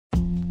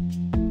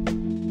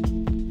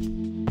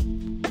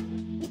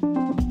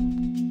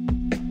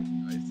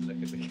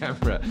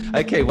camera.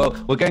 Okay, well,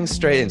 we're going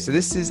straight in. So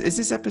is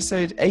this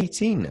episode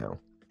 18 now?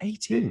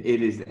 18.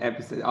 It is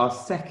our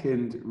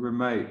second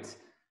remote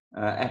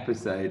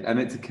episode, and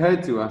it's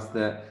occurred to us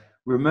that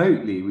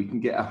remotely we can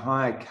get a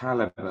higher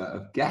caliber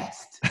of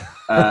guest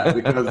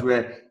because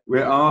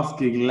we're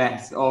asking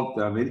less of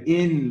them. And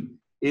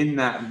in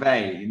that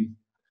vein,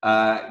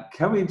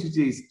 can we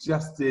introduce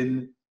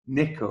Justin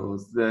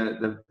Nicholls,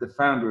 the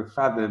founder of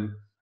Fathom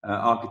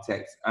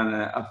Architects and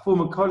a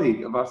former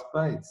colleague of us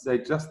both. So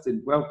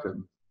Justin,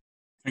 welcome.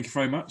 Thank you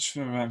very much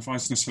for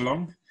inviting us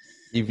along.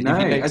 If you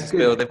noticed,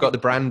 Bill, they've got the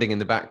branding in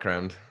the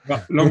background.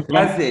 Has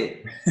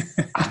it?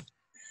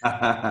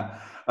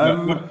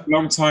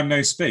 Long time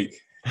no speak.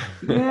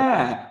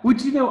 Yeah. Well,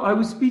 do you know, I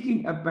was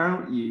speaking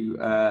about you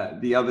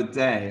the other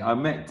day. I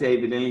met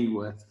David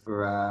Illingworth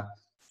for a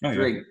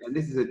drink. And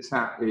this is a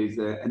chap who's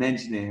an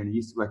engineer and he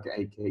used to work at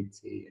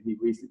AKT, and he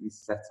recently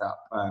set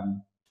up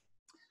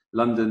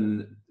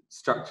London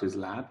Structures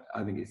Lab.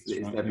 I think it's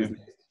their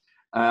business.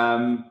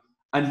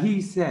 And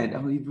he said,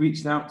 he'd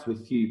reached out to a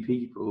few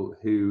people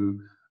who,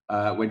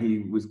 when he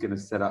was going to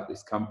set up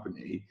this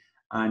company,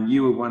 and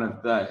you were one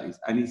of those.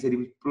 And he said he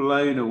was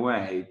blown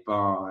away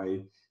by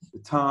the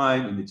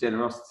time and the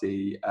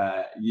generosity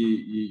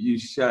you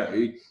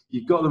showed.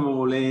 You got them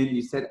all in.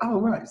 You said,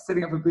 oh, right,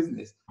 setting up a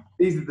business.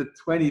 These are the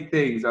 20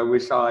 things I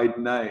wish I'd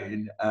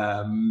known.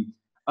 And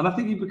I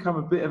think you've become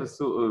a bit of a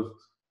sort of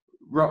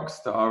rock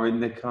star in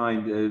the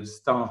kind of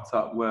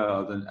startup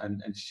world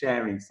and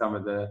sharing some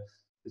of the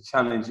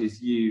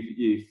challenges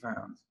you've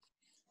found.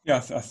 Yeah,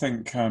 I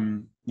think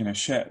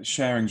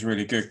sharing is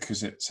really good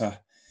because it's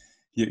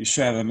you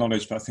share the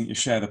knowledge, but I think you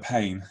share the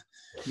pain.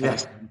 Yeah.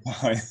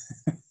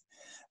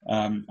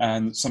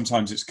 And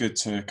sometimes it's good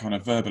to kind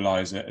of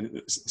verbalize it.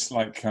 It's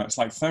like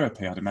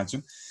therapy, I'd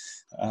imagine.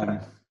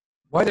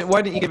 Why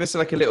don't you give us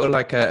like a little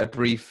a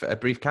brief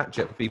catch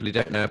up for people who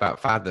don't know about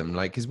Fathom?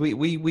 Like, because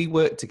we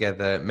worked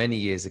together many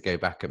years ago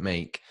back at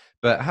Make,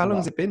 but how long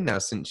has it been now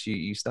since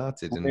you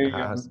started? And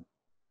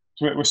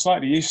we're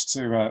slightly used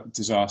to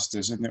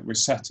disasters in that we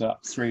set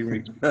up 3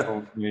 weeks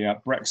before the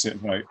Brexit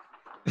vote.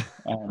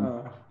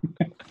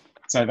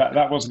 So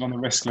that wasn't on the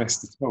risk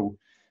list at all.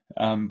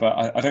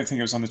 But I don't think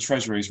it was on the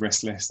Treasury's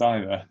risk list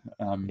either.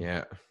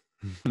 That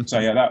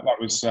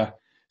was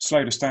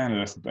slowed us down a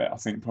little bit, I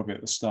think, probably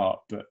at the start,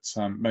 but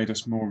made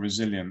us more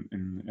resilient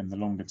in the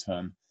longer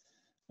term.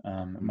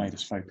 Made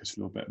us focus a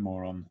little bit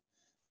more on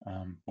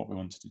what we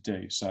wanted to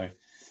do. So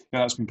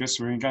that's been good.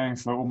 So we've been going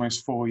for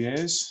almost 4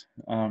 years.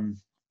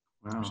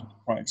 Wow,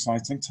 quite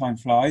exciting. Time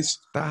flies.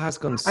 That has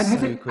gone so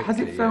quickly.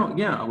 Has it felt?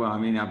 Yeah. Well, I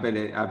mean, I bet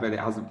it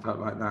hasn't felt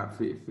like that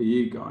for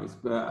you guys.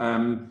 But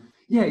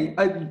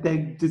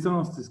the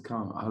disasters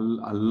come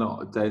a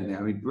lot, don't they?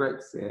 I mean,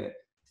 Brexit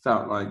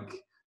felt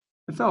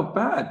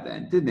bad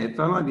then, didn't it? It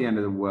felt like the end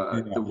of the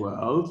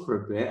world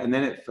for a bit, and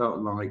then it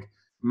felt like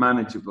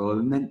manageable,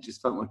 and then it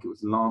just felt like it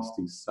was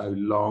lasting so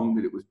long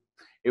that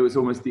it was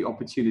almost the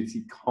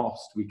opportunity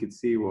cost. We could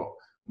see what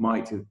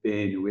might have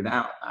been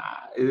without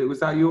that.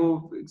 Was that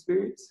your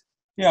experience?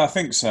 Yeah, I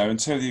think so,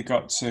 until you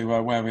got to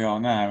where we are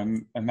now,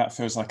 and that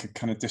feels like a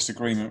kind of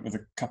disagreement with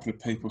a couple of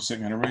people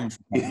sitting in a room.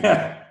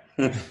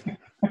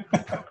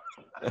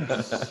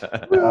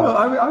 Well,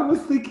 I was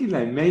thinking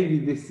then, maybe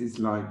this is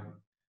like,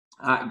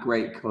 at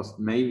great cost,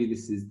 maybe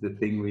this is the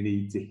thing we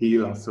need to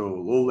heal us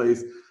all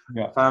those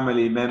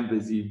family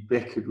members you've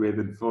bickered with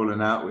and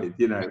fallen out with,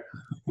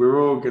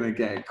 we're all going to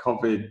get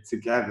COVID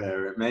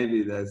together.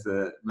 Maybe there's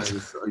a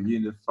sort of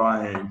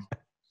unifying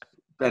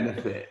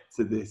benefit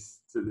to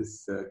this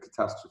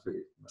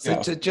catastrophe.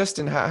 So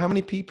Justin, how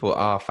many people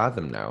are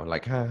Fathom now?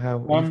 Like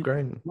how you've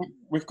grown?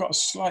 We've got a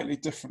slightly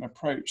different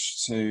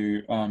approach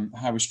to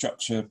how we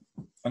structure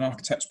an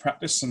architect's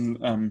practice,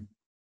 and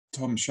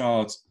Tom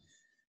Shard,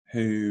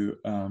 who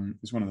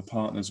is one of the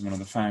partners and one of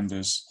the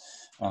founders,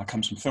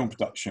 comes from film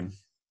production.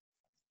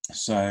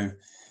 So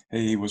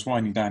he was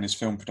winding down his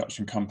film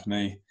production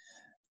company,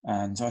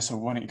 and I said,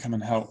 why don't you come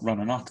and help run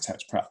an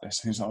architect's practice?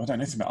 And he was like, I don't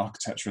know anything about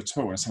architecture at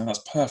all. And I said,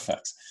 that's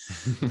perfect.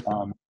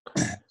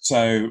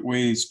 So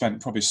we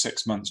spent probably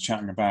 6 months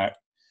chatting about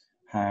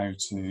how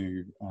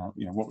to,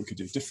 what we could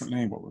do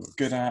differently, what we were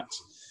good at.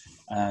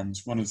 And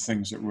one of the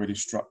things that really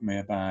struck me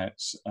about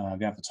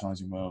the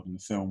advertising world and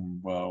the film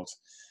world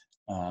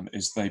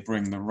is they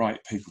bring the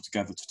right people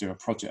together to do a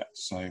project.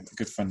 So a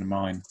good friend of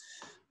mine,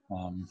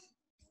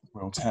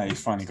 Will Tay,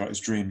 finally got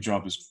his dream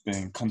job as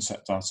being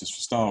concept artist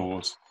for Star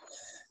Wars.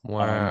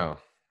 Wow,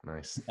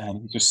 nice.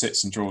 And he just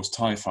sits and draws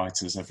TIE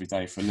fighters every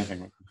day for a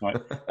living, which is like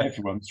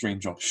everyone's dream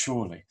job,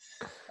 surely.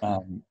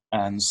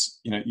 And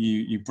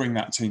you bring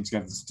that team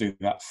together to do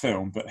that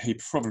film, but he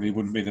probably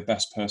wouldn't be the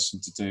best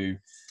person to do,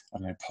 I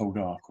don't know,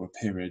 Poldark or a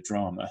period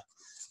drama.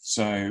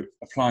 So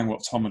applying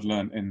what Tom had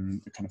learned in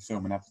the kind of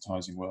film and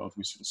advertising world,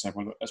 we sort of said,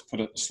 well, look, let's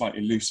put a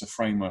slightly looser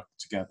framework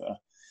together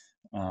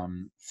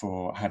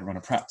for how to run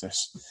a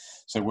practice.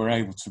 So we're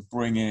able to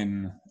bring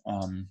in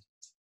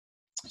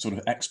sort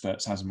of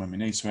experts as and when we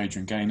need. So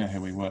Adrian Gaynor,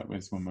 who we work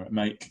with when we're at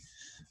Make,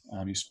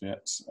 used to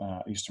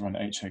run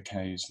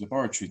HOK's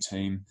laboratory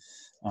team.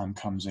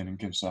 comes in and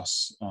gives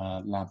us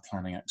lab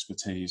planning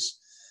expertise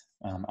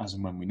as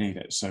and when we need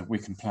it. So we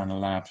can plan a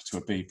lab to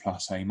a B+,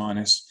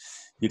 A-.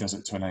 He does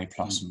it to an A+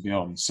 and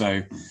beyond.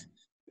 So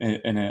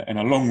in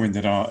a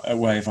long-winded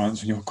way of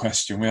answering your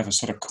question, we have a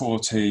sort of core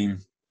team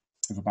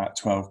of about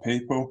 12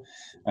 people,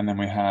 and then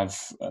we have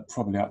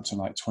probably up to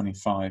like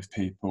 25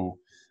 people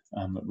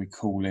that we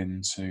call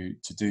in to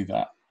do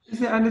that.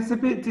 And it's a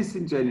bit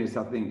disingenuous,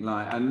 I think,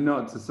 like, and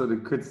not to sort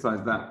of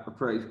criticize that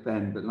approach,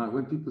 Ben, but like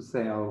when people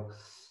say, oh,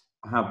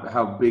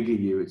 how big are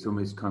you? It's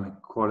almost kind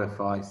of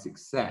qualifies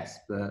success,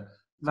 but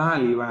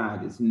value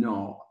add is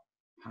not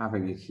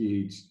having a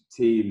huge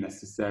team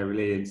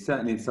necessarily. And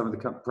certainly in some of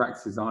the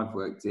practices I've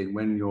worked in,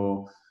 when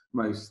you're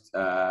most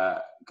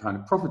kind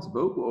of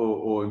profitable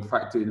or in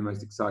fact doing the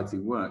most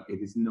exciting work,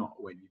 it is not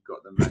when you've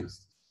got the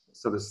most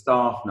sort of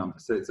staff number.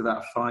 So it's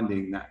about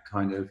finding that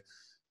kind of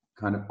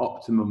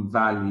optimum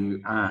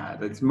value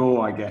add. It's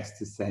more, I guess,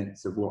 to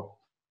sense of what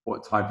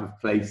type of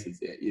place is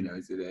it? You know,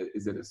 is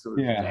it a sort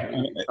of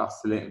very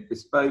bustling,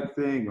 bespoke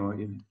thing, or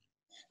you know?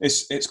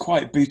 It's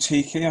quite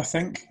boutiquey, I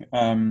think,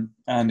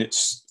 and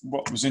it's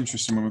what was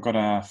interesting when we got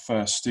our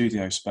first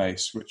studio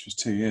space, which was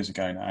 2 years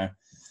ago now.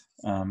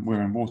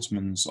 We're in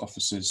Waterman's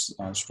offices,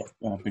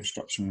 big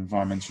structural and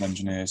environmental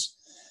engineers,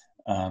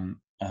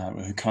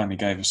 who kindly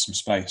gave us some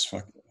space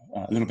for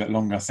a little bit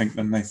longer, I think,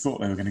 than they thought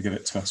they were going to give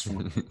it to us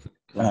for.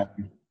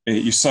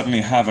 You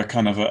suddenly have a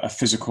kind of a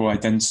physical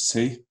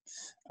identity,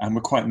 and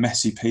we're quite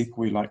messy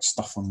people. We like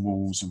stuff on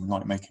walls, and we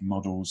like making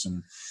models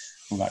and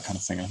all that kind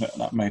of thing. I think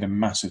that made a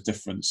massive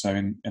difference. So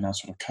in our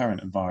sort of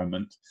current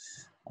environment,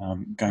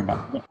 going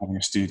back to having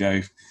a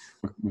studio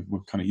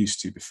we're kind of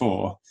used to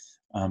before,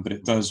 but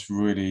it does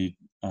really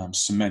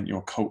cement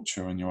your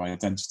culture and your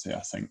identity, I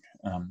think.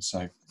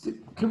 So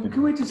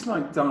can we just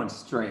like dive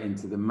straight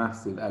into the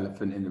massive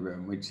elephant in the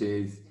room, which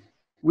is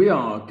we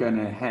are going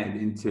to head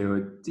into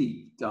a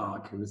deep,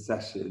 dark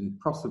recession,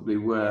 possibly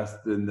worse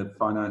than the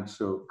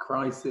financial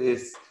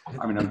crisis.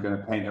 I mean, I'm going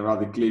to paint a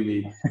rather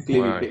gloomy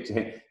picture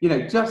here. You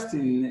know,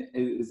 Justin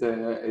is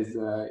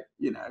a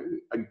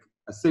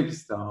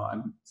superstar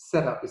and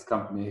set up this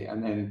company,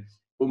 and then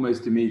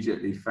almost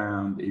immediately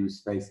found he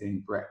was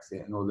facing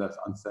Brexit and all that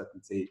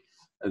uncertainty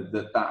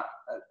that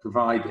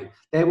provided.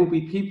 There will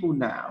be people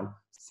now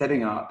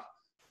setting up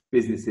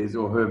businesses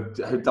or who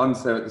have done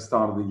so at the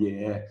start of the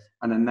year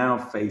and are now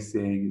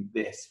facing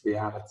this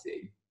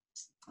reality,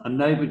 and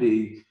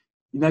nobody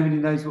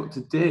knows what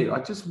to do. I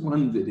just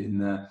wondered, in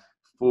the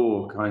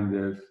 4 kind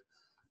of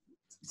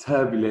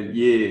turbulent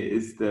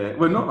years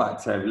not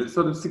that turbulent,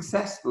 sort of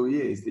successful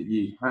years that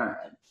you've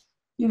had,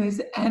 you know, is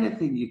there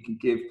anything you can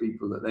give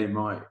people that they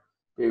might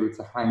be able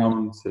to hang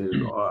on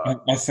to?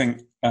 I think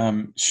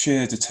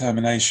sheer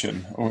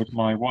determination, or as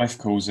my wife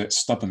calls it,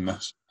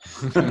 stubbornness.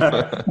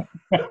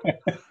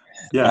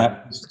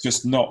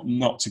 Just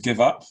not to give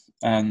up,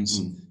 and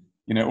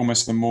you know,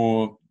 almost the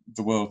more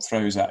the world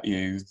throws at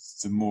you,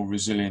 the more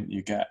resilient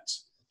you get.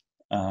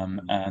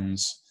 And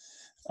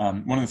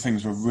one of the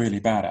things we're really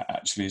bad at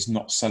actually is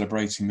not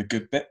celebrating the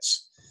good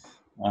bits.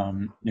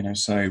 You know,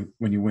 so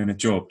when you win a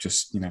job,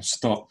 just, you know,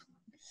 stop,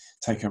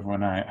 take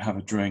everyone out, have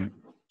a drink,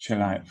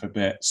 chill out for a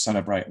bit,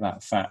 celebrate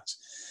that fact.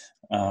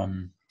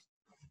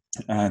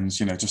 And,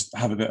 you know, just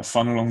have a bit of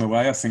fun along the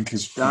way, I think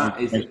that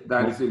is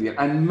really good.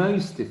 And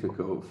most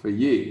difficult for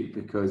you,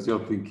 because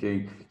you're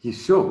thinking, you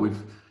sure we've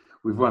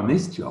won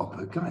this job,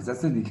 but guys,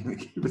 that's only going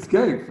to keep us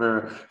going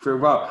for a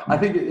while. I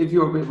think if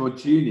you're a bit more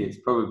junior, it's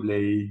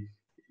probably,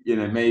 you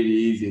know, maybe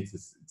easier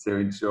to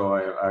enjoy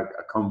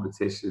a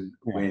competition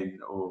win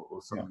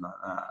or something like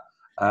that.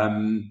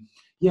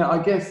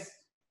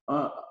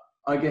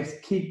 I guess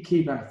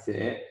keep at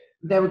it.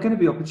 There are going to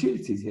be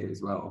opportunities here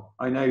as well.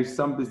 I know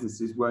some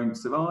businesses won't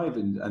survive,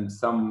 and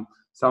some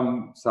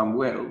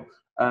will.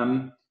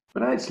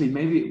 But actually,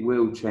 maybe it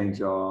will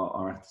change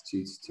our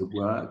attitudes to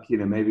work. You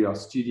know, maybe our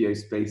studio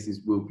spaces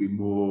will be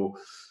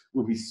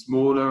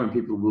smaller, and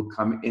people will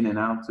come in and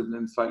out of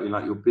them, slightly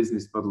like your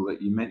business model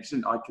that you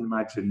mentioned. I can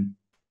imagine,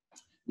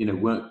 you know,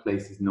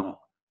 workplaces not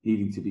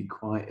needing to be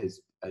quite as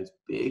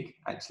big,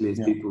 actually, as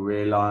people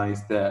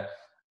realise that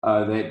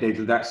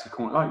they'd actually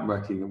quite like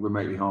working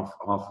remotely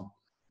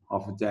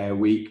half a day a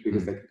week,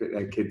 because they can pick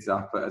their kids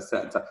up at a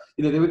certain time.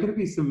 You know, there were going to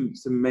be some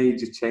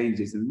major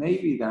changes, and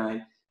maybe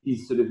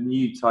these sort of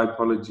new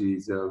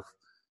typologies of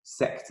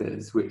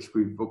sectors, which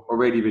we've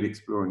already been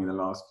exploring in the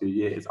last few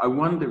years. I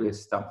wonder if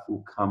stuff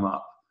will come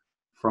up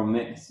from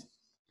this.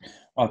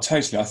 Oh,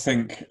 totally. I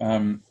think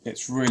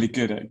it's really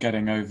good at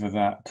getting over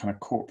that kind of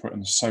corporate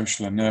and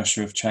social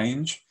inertia of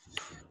change.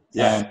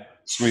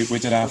 So we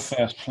did our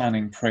first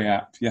planning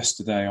pre-app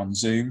yesterday on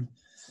Zoom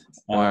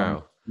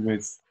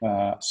with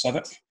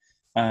Southwark,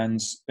 and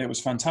it was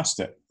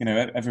fantastic. You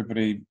know,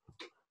 everybody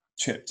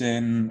chipped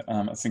in.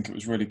 I think it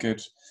was really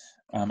good.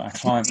 Our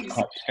clients were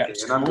quite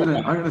skeptical. And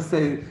I'm going to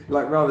say,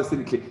 like, rather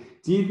cynically,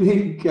 do you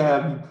think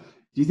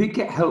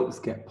it helps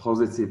get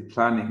positive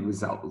planning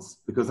results?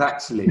 Because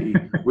actually,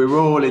 we're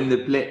all in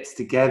the blitz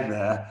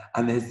together,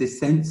 and there's this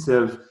sense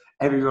of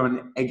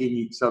everyone egging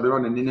each other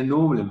on. And in a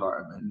normal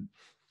environment,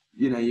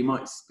 you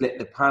might split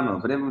the panel,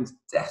 but everyone's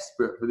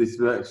desperate for this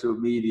virtual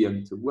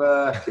medium to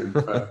work and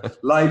for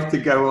life to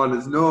go on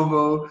as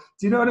normal.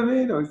 Do you know what I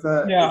mean? Or is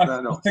that,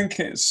 I think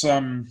it's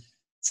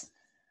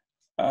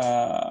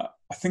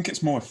I think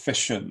it's more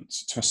efficient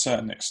to a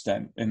certain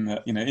extent in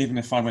that, even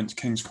if I went to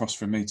King's Cross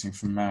for a meeting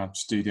from our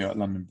studio at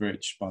London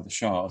Bridge by the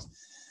Shard,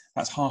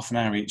 that's half an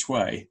hour each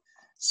way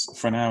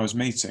for an hour's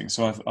meeting.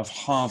 So I've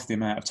halved the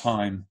amount of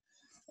time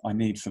I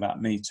need for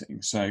that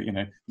meeting. So,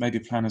 maybe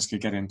planners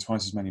could get in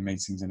twice as many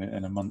meetings in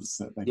a month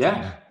that they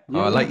can. Oh,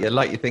 I like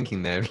your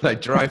thinking there.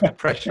 Like drive the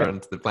pressure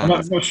onto the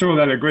planners. I'm not sure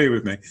they'll agree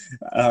with me.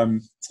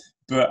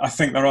 But I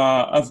think there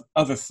are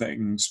other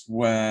things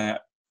where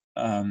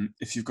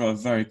if you've got a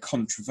very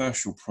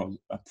controversial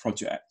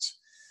project,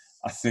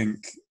 I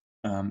think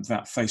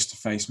that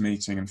face-to-face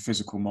meeting and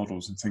physical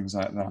models and things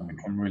like that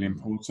become really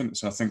important.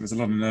 So I think there's a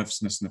lot of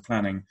nervousness in the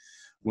planning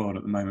world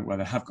at the moment where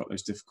they have got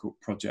those difficult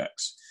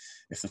projects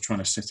if they're trying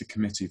to sit a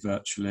committee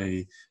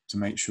virtually to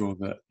make sure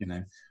that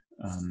the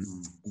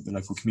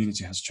local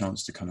community has a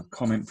chance to kind of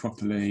comment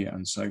properly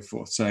and so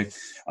forth. So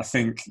I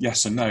think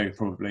yes and no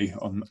probably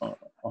on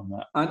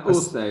that. And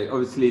also,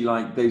 obviously,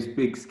 like those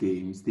big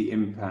schemes, the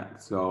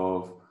impacts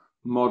of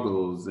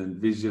models and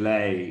visual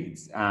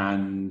aids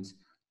and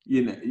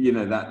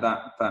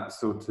that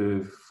sort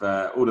of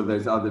all of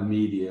those other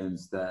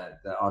mediums that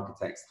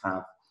architects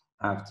have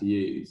to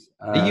use.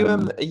 Are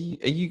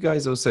you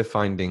guys also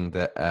finding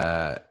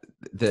that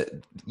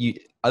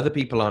other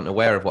people aren't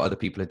aware of what other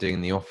people are doing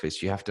in the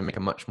office? You have to make a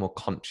much more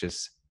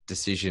conscious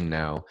decision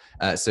now.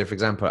 So, for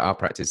example, at our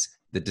practice,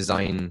 the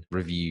design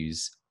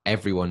reviews,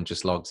 everyone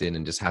just logs in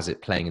and just has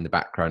it playing in the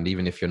background,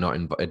 even if you're not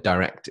a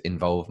direct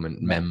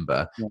involvement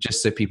member,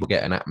 just so people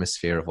get an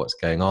atmosphere of what's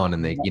going on.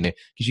 And they,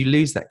 because you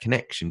lose that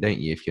connection, don't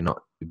you? If you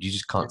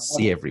just can't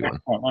see everyone.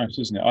 Quite nice,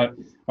 isn't it? I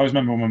always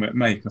remember when we were at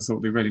Make, I thought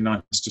it'd be really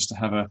nice just to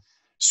have a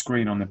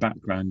screen on the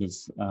background of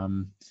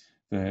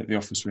the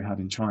office we had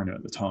in China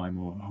at the time,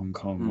 or Hong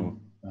Kong,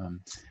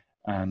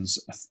 I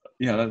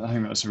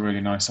think that's a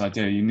really nice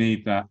idea. You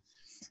need that.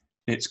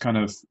 It's kind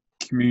of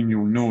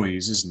communal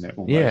noise, isn't it?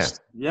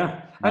 Almost.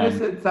 Yeah. And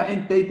it's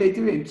that they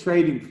do it in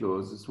trading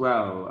floors as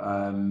well.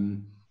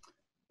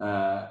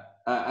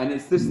 And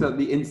it's just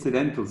the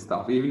incidental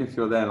stuff. Even if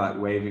you're there like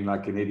waving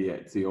like an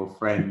idiot to your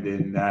friend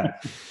in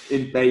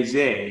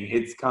Beijing,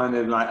 it's kind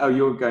of like, oh,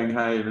 you're going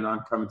home and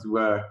I'm coming to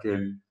work.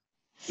 And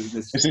is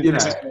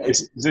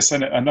this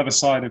another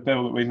side of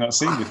Bill that we've not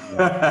seen before?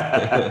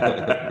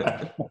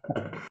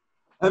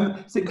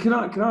 So can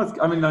I ask?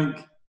 I mean,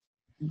 like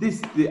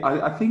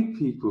I think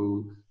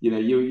people,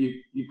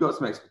 you've got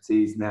some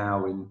expertise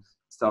now in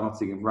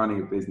starting and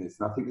running a business,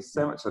 and I think there's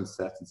so much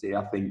uncertainty.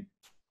 I think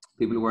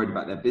people are worried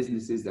about their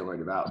businesses, they're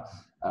worried about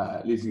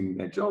losing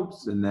their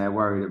jobs, and they're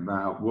worried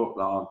about what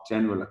our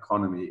general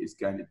economy is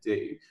going to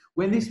do.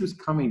 When this was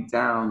coming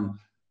down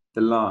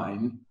the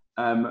line,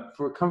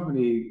 for a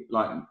company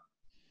like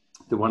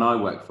the one I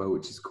work for,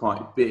 which is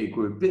quite big,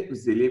 we're a bit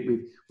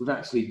resilient. We've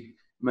actually,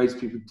 most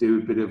people do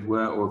a bit of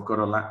work or have got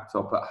a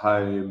laptop at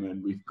home,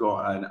 and we've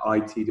got an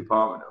IT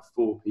department of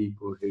 4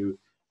 people who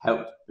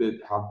helped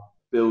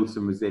build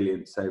some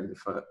resilience over the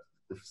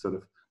sort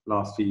of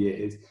last few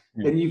years.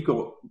 Then you've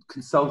got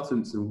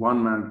consultants and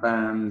one-man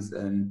bands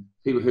and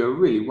people who are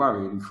really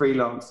worried, and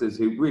freelancers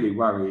who are really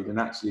worried, and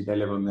actually they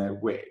live on their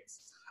wits.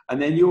 And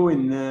then you're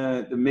in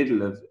the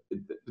middle of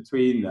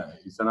between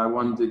those. And I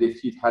wondered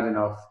if you'd had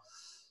enough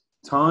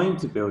time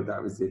to build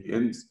that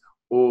resilience,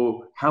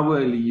 or how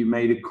early you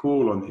made a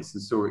call on this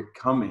and saw it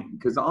coming.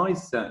 Because I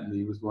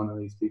certainly was one of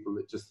these people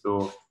that just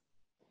thought,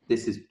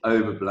 this is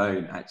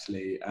overblown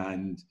actually,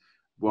 and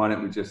why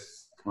don't we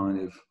just kind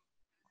of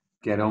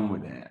get on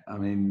with it? I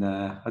mean,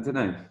 I don't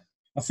know.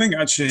 I think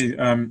actually,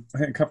 I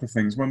think a couple of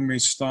things. When we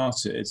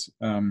started,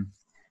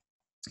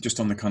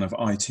 just on the kind of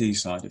IT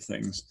side of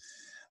things,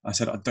 I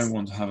said, I don't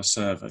want to have a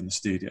server in the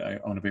studio.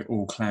 I want to be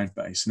all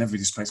cloud-based. And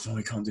everybody just plays, oh,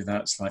 we can't do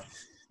that. It's like,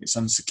 it's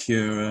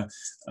unsecure,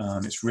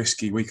 it's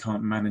risky. We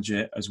can't manage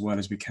it as well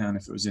as we can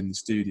if it was in the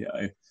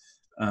studio.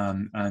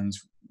 And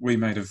we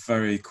made a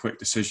very quick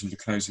decision to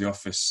close the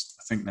office,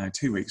 I think now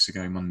 2 weeks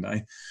ago,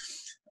 Monday,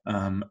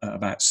 at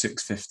about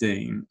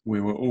 6:15. We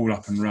were all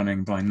up and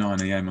running by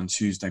 9 a.m. on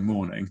Tuesday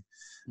morning.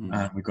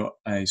 And we got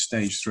a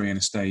stage 3 and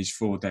a stage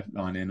 4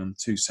 deadline in on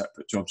 2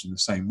 separate jobs in the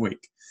same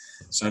week.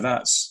 So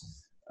that's,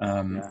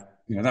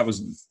 that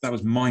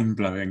was mind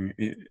blowing,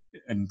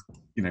 and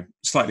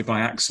slightly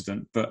by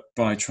accident, but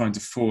by trying to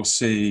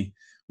foresee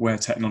where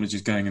technology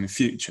is going in the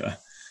future.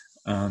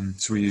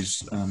 So we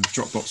use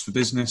Dropbox for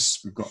Business,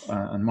 we've got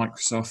and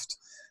Microsoft,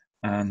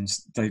 and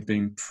they've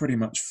been pretty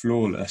much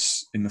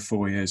flawless in the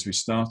 4 years we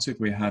started.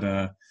 We had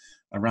a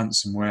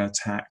ransomware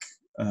attack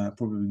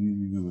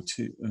probably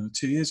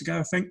 2 years ago,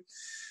 I think.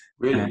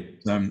 Really?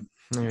 And,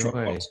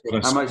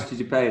 how much did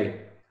you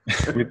pay?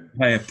 We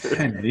pay a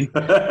penny.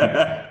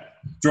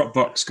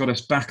 Dropbox got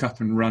us back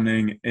up and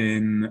running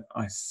in,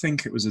 I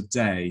think it was a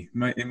day.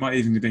 It might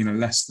even have been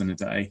less than a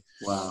day.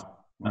 Wow.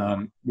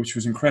 which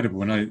was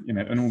incredible. And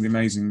and all the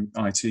amazing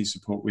IT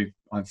support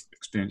I've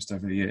experienced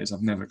over the years,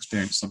 I've never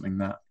experienced something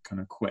that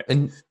kind of quick.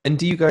 And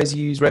do you guys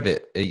use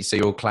Revit? So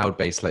you're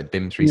cloud-based, like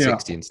BIM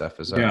 360 and stuff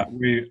as well? Yeah,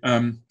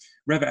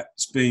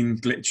 Revit's been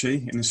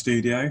glitchy in the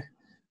studio,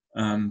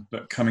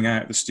 but coming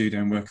out of the studio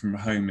and working from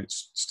home,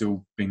 it's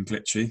still been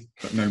glitchy,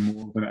 but no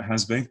more than it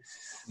has been.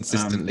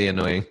 Consistently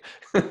annoying.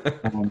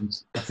 And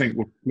I think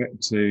we'll flip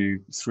to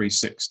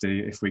 360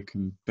 if we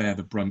can bear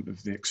the brunt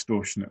of the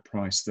extortionate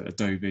price that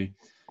Adobe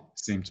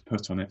seem to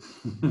put on it.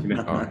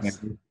 Are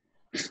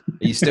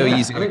you still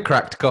using a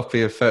cracked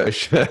copy of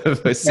Photoshop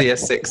for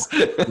CS6?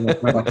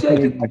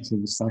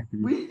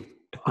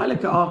 I look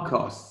at our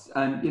costs,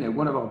 and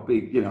one of our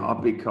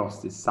big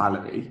cost is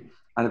salary,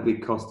 and a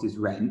big cost is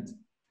rent.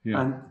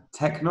 Yeah. And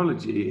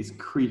technology is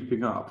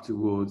creeping up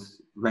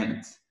towards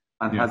rent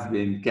and has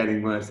been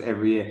getting worse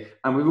every year.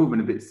 And we've all been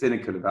a bit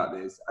cynical about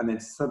this. And then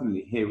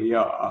suddenly here we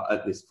are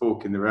at this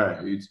fork in the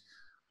road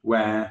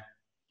where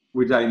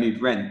we don't need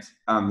rent.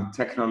 The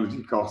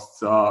technology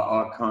costs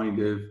are kind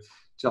of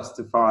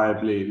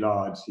justifiably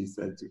large, he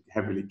said,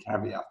 heavily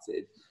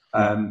caveated.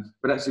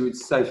 But actually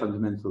it's so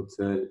fundamental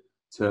to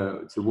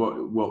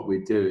what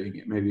we're doing.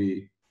 It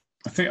maybe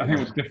I think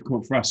what's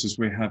difficult for us is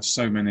we have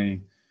so many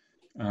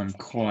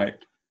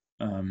quite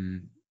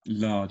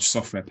large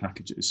software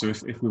packages. So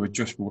if we were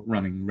just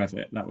running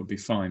Revit, that would be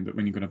fine. But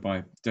when you've got to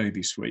buy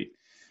Adobe Suite,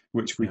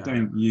 which we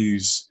don't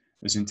use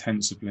as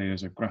intensively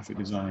as a graphic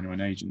designer or an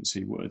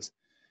agency would,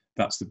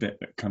 that's the bit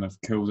that kind of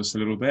kills us a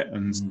little bit.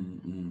 And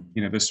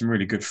there's some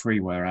really good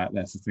freeware out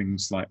there for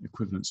things like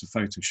equivalents of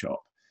Photoshop,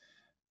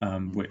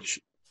 which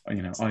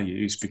I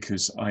use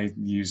because I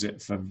use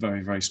it for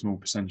very, very small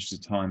percentages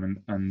of time,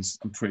 and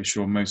I'm pretty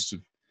sure most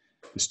of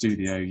the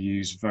studio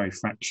use very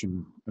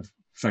fraction of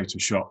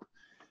Photoshop.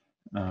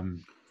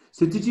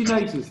 So did you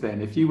notice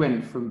then, if you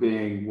went from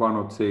being 1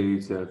 or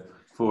 2 to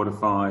 4 to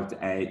 5 to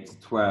 8 to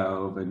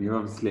 12, and you're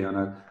obviously on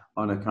a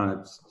kind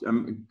of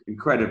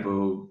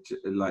incredible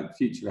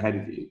future ahead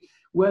of you,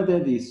 were there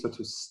these sort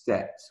of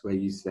steps where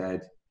you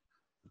said,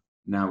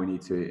 now we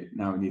need to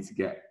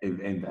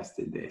invest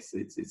in this?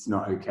 It's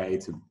not okay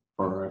to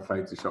borrow a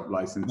Photoshop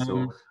license,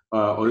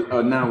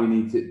 or now we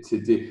need to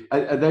do.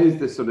 Are those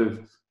the sort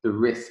of the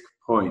risk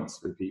points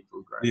for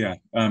people, Greg? Yeah,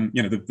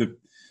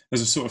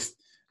 there's a sort of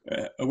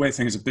a weird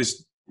thing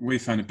is we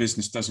found a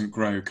business doesn't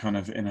grow kind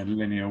of in a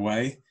linear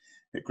way.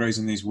 It grows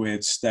in these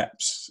weird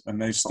steps,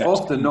 and those steps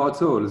often not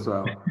at all as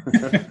well.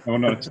 No,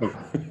 not at all.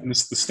 And the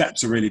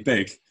steps are really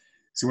big.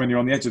 So when you're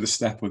on the edge of the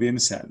step or the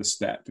inset of the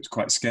step, it's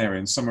quite scary,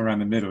 and somewhere around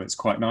the middle, it's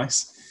quite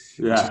nice.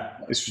 Yeah,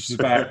 it's just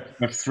about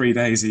 3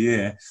 days a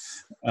year.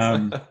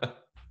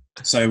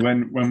 So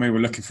when we were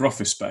looking for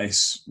office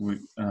space,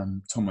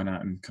 Tom went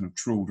out and kind of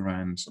trawled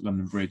around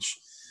London Bridge,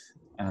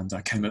 and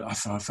I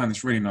found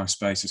this really nice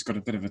space. It's got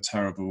a bit of a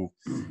terrible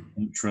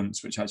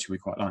entrance, which actually we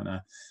quite like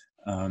now,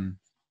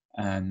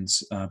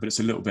 but it's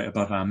a little bit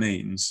above our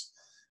means,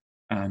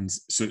 and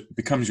so it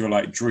becomes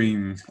your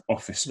dream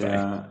office space.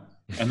 Yeah.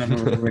 And then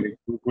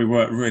we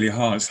worked really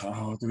hard. It's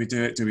like, do we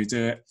do it? Do we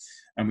do it?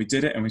 And we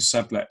did it, and we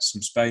sublet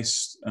some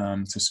space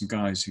to some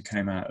guys who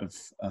came out of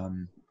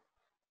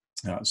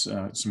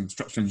some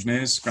structural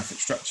engineers, graphic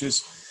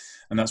structures,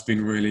 and that's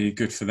been really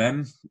good for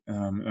them.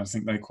 I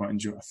think they quite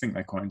enjoy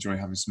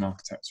having some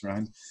architects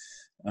around,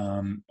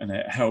 and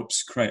it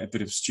helps create a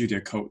bit of studio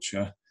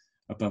culture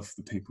above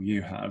the people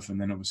you have, and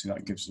then obviously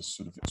that gives us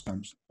sort of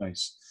expansion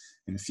space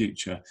in the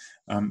future.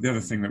 The other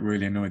thing that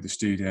really annoyed the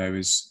studio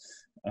is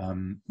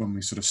when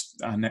we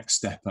our next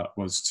step up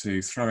was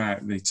to throw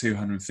out the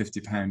 £250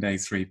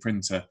 A3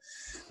 printer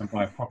and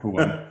buy a proper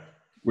one,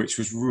 which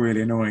was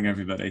really annoying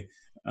everybody.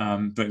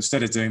 But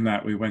instead of doing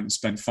that, we went and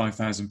spent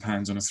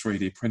 £5,000 on a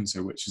 3D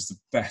printer, which is the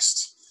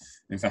best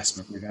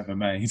investment we've ever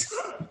made.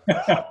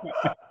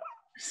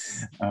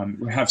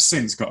 We have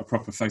since got a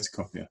proper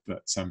photocopier,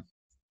 but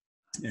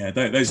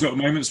those little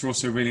moments are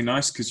also really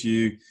nice because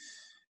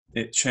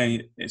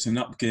it's an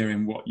up gear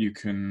in what you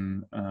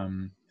can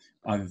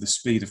either the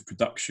speed of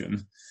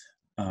production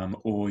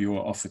or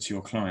your offer to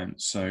your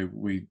clients. So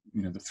the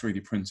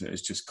 3D printer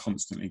is just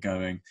constantly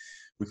going.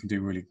 We can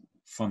do really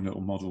fun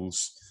little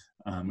models.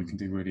 We can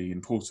do really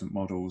important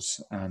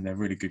models, and they're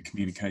really good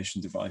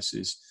communication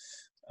devices.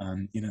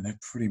 They're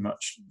pretty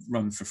much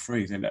run for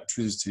free. The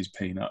electricity's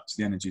peanuts,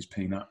 the energy's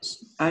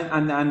peanuts.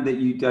 And that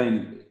you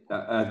don't,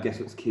 I guess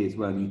what's key as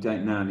well, you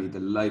don't now need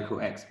the local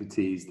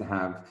expertise to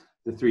have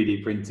the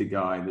 3D printer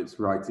guy that's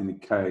writing the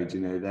code.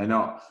 They're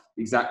not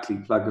exactly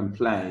plug and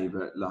play,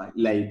 but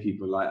lay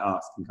people like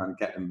us can kind of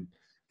get them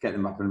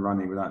up and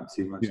running without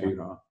too much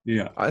hoo-ha.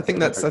 Yeah, I think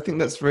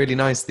that's really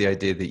nice. The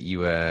idea that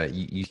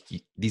you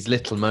these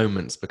little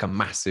moments become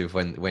massive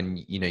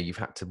when you've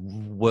had to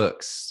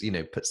work,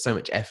 put so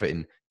much effort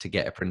in to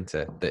get a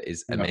printer that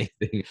is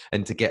amazing,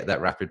 and to get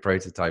that rapid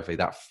prototype,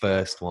 that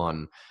first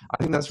one. I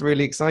think that's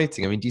really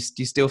exciting. I mean, do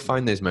you still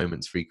find those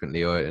moments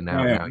frequently, or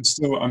now? Yeah, I'm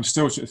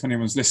still. If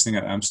anyone's listening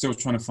at that, I'm still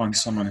trying to find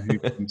someone who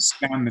can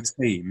scan the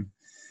team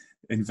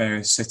in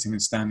various sitting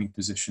and standing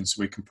positions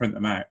so we can print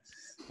them out.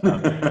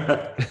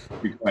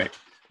 Be great.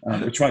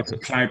 We tried to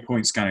cloud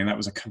point scanning. That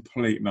was a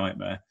complete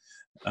nightmare.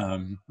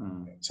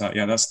 So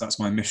yeah, that's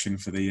my mission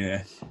for the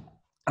year.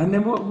 And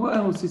then what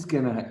else is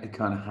going to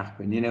kind of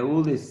happen? You know,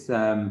 all this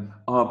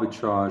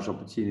arbitrage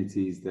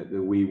opportunities that the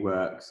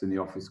WeWorks and the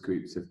office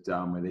groups have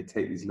done, where they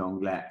take these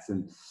long lets,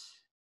 and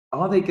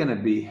are they going to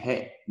be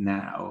hit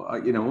now?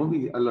 You know,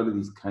 a lot of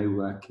these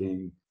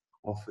co-working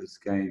offers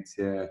going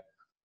to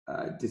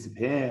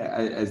disappear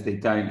as they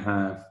don't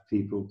have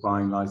people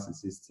buying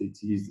licenses to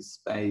use the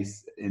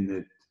space in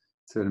the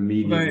sort of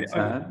medium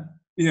term.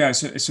 Yeah,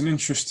 it's an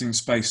interesting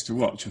space to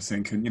watch, I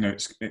think, and you know,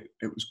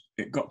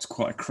 it got to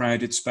quite a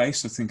crowded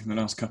space, I think, in the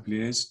last couple of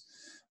years,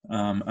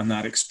 and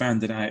that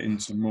expanded out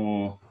into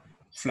more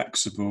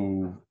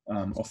flexible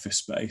office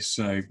space.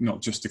 So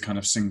not just a kind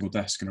of single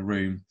desk in a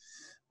room,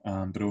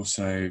 but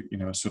also, you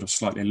know, a sort of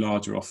slightly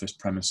larger office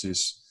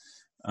premises,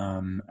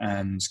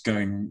 and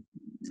going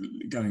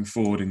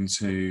forward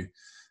into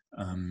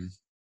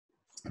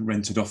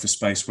rented office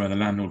space where the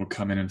landlord will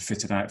come in and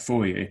fit it out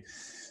for you.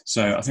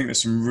 So I think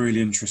there's some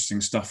really interesting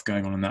stuff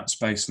going on in that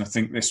space, and I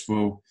think this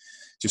will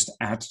just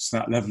add to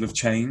that level of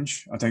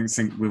change. I don't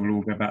think we will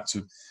all go back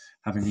to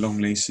having long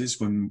leases.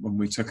 When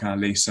we took our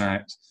lease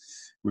out,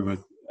 we were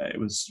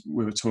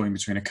toying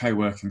between a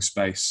co-working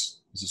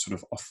space as a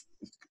sort of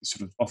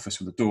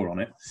office with a door on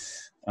it,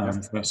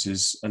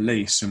 versus a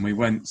lease, and we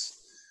went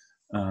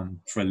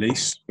for a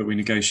lease, but we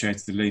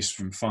negotiated the lease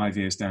from 5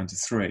 years down to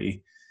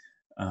 3.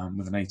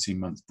 With an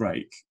 18-month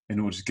break in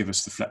order to give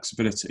us the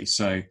flexibility.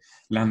 So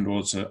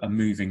landlords are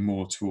moving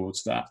more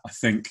towards that. I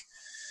think,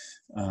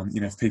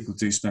 you know, if people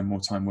do spend more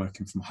time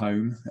working from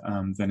home,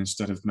 then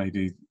instead of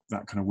maybe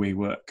that kind of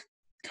WeWork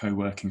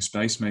co-working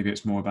space, maybe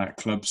it's more about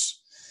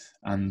clubs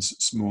and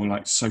it's more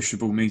like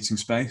sociable meeting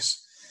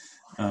space.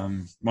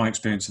 My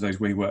experience of those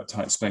WeWork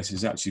type spaces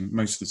is actually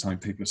most of the time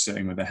people are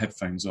sitting with their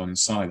headphones on in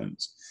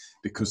silence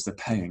because they're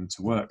paying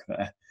to work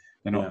there.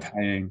 They're not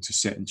paying to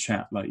sit and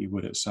chat like you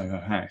would at Soho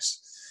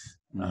House.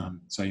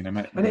 So, you know,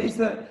 and it is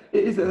the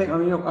thing. I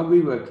mean, I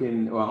work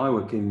in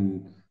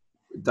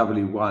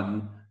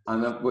W1,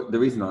 and the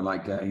reason I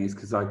like going is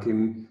because I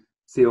can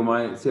see all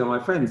my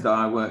friends that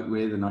I work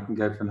with, and I can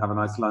go and have a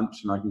nice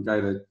lunch, and I can go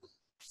to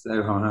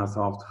Soho House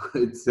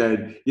afterwards.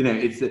 And you know,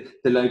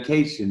 the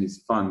location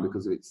is fun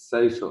because of its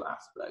social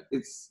aspect.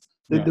 It's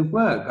the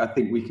work. I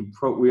think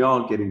we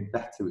are getting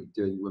better at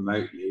doing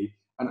remotely,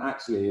 and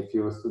actually, if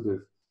you're sort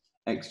of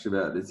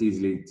extrovert that's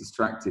easily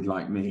distracted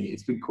like me,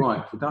 it's been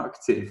quite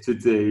productive to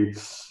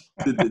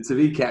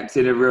be kept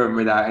in a room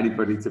without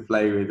anybody to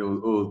play with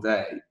all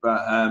day.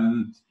 But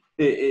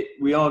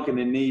we are going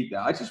to need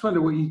that. I just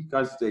wonder what you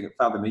guys are doing at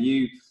Fathom. Do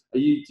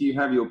you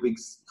have your big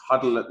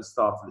huddle at the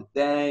start of the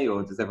day,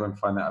 or does everyone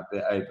find that a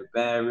bit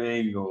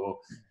overbearing, or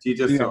do you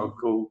just sort of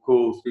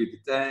call through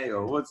the day,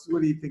 or what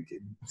are you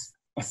thinking?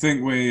 I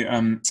think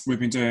we've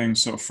been doing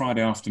sort of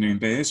Friday afternoon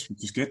beers,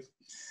 which is good.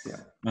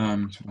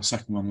 My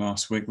second one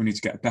last week. We need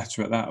to get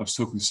better at that. I was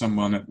talking to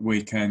someone at the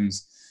weekend.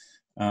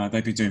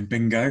 They've been doing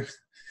bingo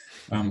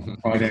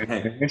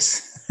Friday.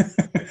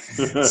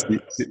 So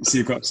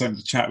you've got something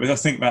to chat with. I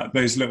think that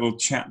those little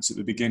chats at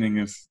the beginning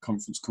of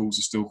conference calls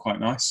are still quite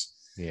nice.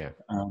 Yeah.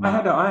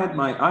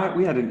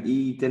 We had an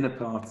dinner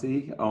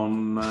party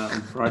on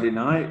Friday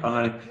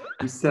night.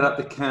 We set up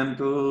the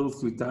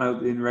candles. We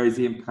dialed in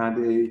Rosie and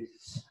Paddy.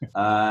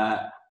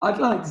 I'd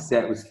like to say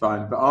it was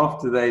fun, but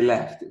after they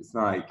left, it was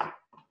like,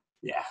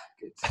 yeah,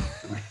 good.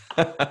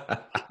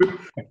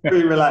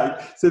 We were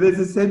like, so there's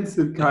a sense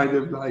of kind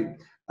of like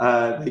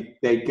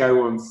they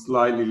go on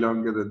slightly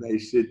longer than they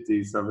should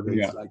do. Some of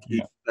these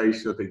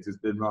social things has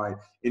been my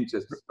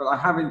interest, but I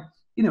haven't.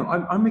 You know,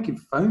 I'm making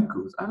phone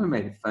calls. I haven't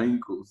made a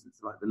phone call since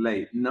like the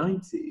late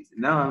 90s, and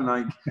now I'm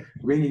like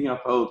ringing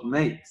up old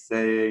mates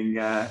saying,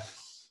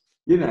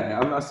 you know,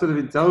 I'm sort of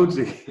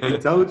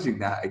indulging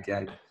that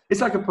again.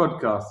 It's like a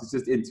podcast. It's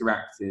just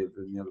interactive.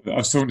 And I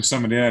was talking to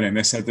somebody earlier, and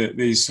they said that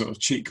these sort of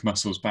cheek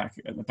muscles back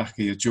at the back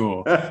of your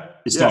jaw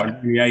start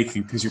really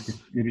aching because you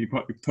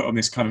put on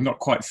this kind of not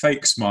quite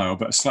fake smile,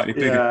 but a slightly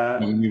bigger smile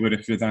than you would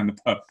if you're down the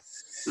pub.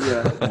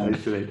 Yeah,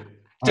 literally.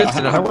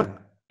 Justin,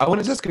 I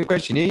wanted to ask you a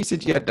question. You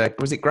said you had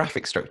was it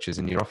graphic structures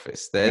in your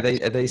office? Are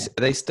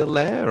they still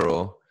there,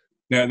 or?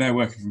 Yeah, they're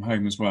working from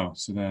home as well.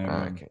 So they're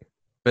okay.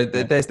 But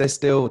they're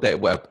still there.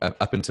 Well,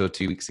 up until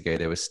 2 weeks ago,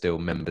 there were still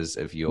members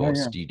of your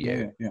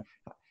studio. Yeah.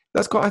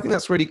 That's quite. I think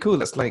that's really cool.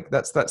 That's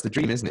the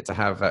dream, isn't it? To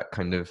have that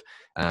kind of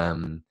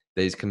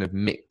those kind of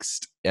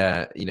mixed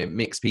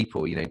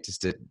people. You know,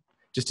 just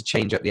to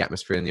change up the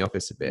atmosphere in the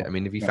office a bit. I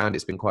mean, have you found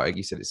it's been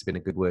you said it's been a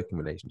good working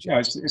relationship? Yeah,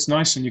 it's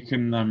nice, and you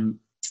can.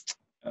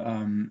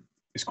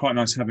 It's quite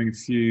nice having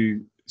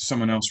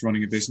someone else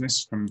running a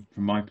business from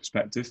my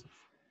perspective,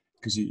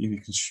 because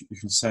you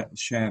can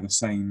share the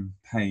same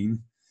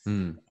pain.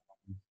 And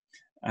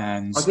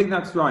I think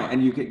that's right.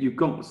 And you've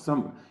got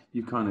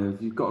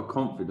a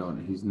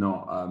confidant who's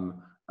not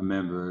a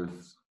member of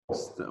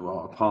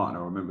a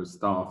partner or a member of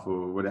staff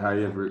or whatever,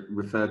 however you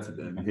refer to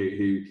them, who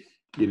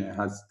you know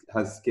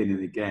has skin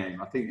in the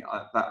game. I think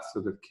that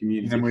sort of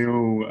community. And then we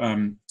all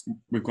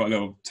we've got a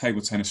little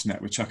table tennis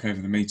net we chuck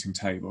over the meeting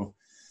table.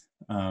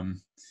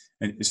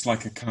 It's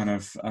like a kind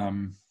of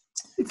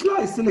it's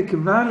like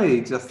Silicon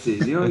Valley,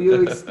 Justin.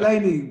 You're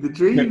explaining the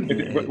dream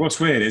here. What's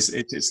weird is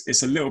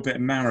it's a little bit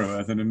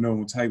narrower than a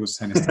normal table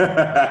tennis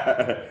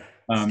table.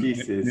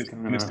 Excuses.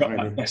 And it's got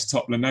that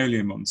desktop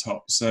linoleum on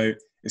top, so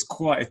it's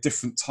quite a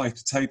different type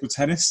of table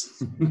tennis.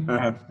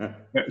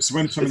 So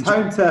when it's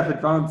home turf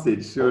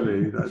advantage,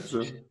 surely. That's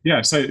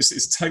yeah. So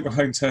it's total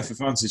home turf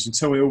advantage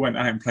until we all went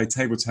out and played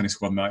table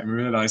tennis one night, and we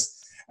realised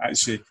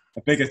actually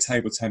a bigger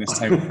table tennis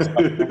table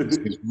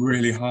is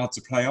really hard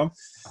to play on.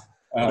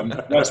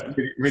 That's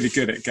really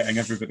good at getting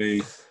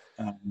everybody.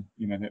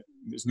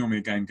 There's normally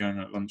a game going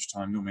on at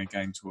lunchtime, normally a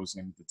game towards the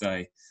end of the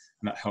day,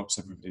 and that helps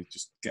everybody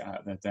just get out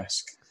of their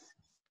desk.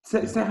 So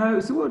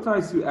what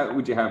advice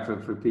would you have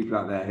for people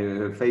out there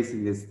who are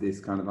facing this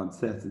kind of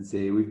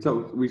uncertainty? We've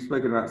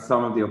spoken about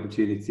some of the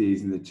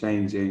opportunities and the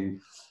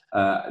changing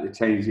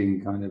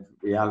kind of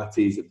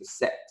realities of the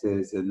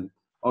sectors, and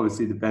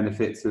obviously the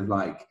benefits of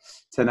like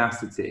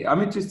tenacity.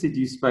 I'm interested.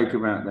 You spoke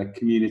about the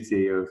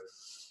community of,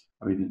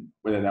 I mean,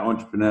 whether they're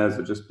entrepreneurs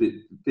or just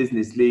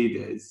business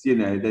leaders.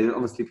 There's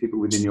obviously people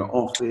within your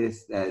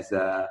office. There's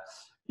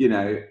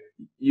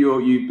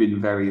you've been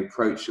very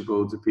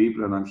approachable to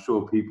people, and I'm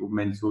sure people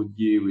mentored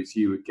you as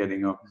you were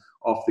getting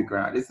off the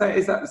ground. Is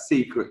that the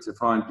secret, to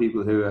find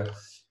people who are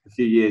a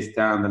few years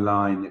down the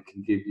line that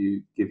can give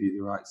you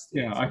the right steps?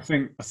 Yeah, I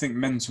think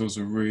mentors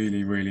are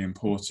really, really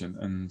important,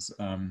 and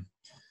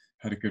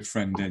had a good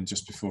friend in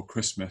just before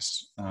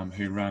Christmas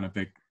who ran a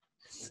big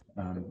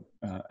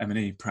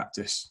M&E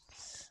practice,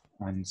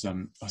 and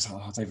I was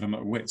like, David, I'm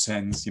at wit's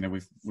ends.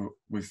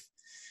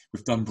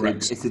 We've done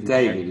Brexit. It's a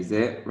David, is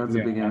it? Runs a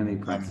big M&E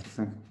practice.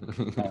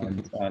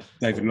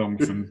 David Long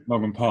from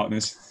Long and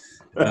Partners.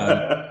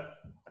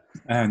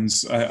 And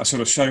I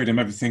sort of showed him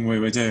everything we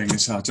were doing. He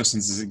said, Justin,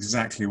 this is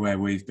exactly where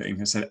we've been.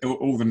 I said,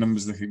 all the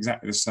numbers look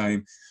exactly the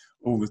same.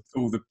 All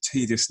the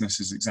tediousness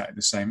is exactly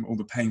the same. All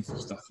the painful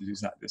stuff is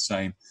exactly the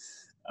same.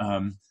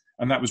 And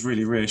that was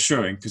really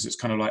reassuring, because it's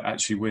kind of like,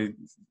 actually,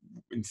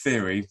 in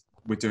theory,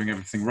 we're doing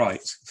everything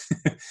right.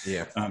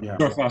 Yeah.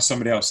 Or if I asked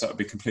somebody else, that would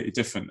be completely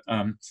different.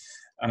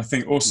 And I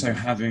think also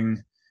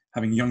having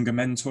younger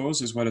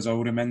mentors as well as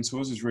older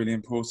mentors is really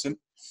important.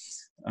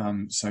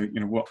 So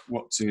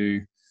what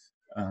do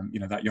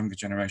that younger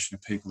generation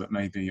of people that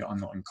maybe I'm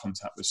not in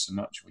contact with so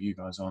much, or you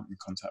guys aren't in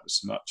contact with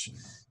so much,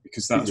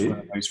 because that's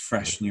where those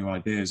fresh new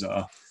ideas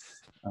are.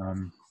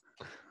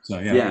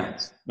 That's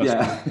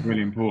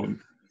really important.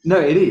 No,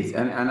 it is,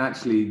 and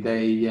actually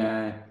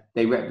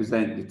they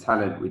represent the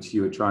talent which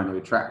you are trying to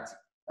attract.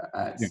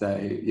 So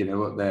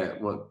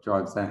what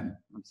drives them.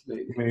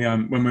 Absolutely.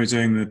 When we were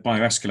doing the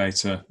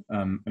bioescalator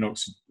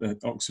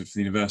at Oxford for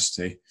the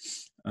university,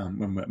 when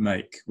we were at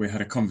Make, we had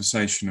a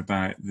conversation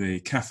about the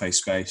cafe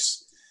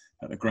space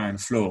at the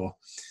ground floor,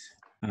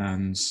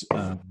 and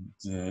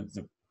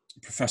the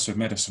professor of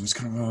medicine was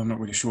kind of, I'm not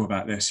really sure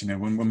about this.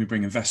 When we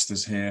bring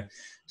investors here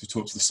to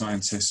talk to the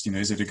scientists,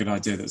 is it a good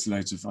idea that there's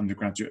loads of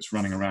undergraduates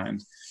running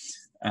around?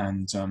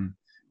 And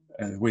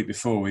the week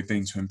before, we'd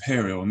been to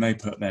Imperial, and they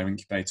put their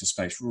incubator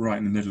space right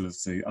in the middle of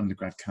the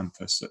undergrad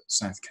campus at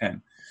South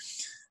Kent.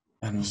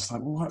 And I was just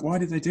like, well, why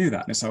did they do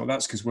that? And it's like, well,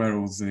 that's because where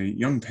all the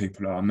young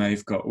people are, and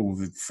they've got all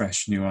the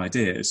fresh new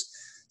ideas.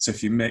 So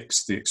if you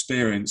mix the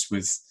experience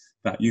with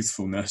that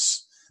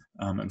youthfulness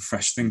and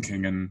fresh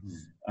thinking, and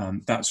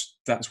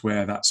that's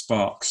where that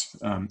sparks.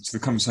 So the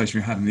conversation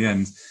we had in the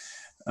end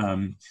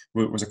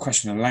was a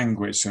question of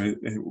language. So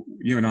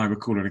you and I would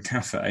call it a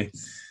cafe.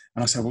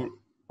 And I said, well,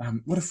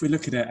 what if we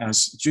look at it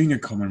as junior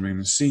common room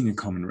and senior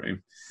common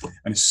room?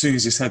 And as soon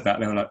as he said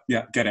that, they were like,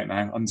 yeah, get it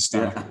now,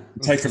 understand. Yeah.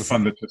 Take a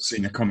funder to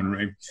senior common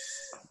room,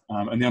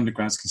 and the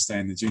undergrads can stay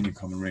in the junior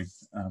common room.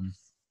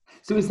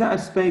 So is that a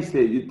space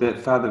that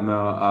Fathom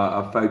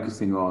are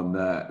focusing on,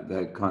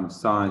 the kind of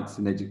science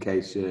and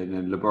education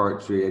and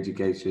laboratory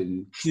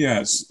education?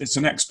 Yeah, it's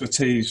an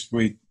expertise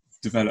we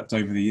developed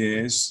over the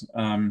years.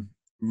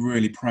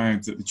 Really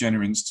proud that the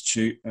Jenner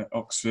Institute at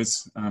Oxford,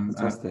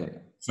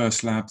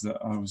 first lab that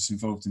I was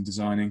involved in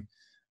designing,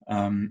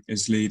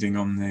 is leading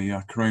on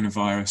the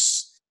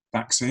coronavirus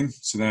vaccine.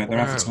 So they're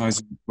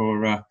advertising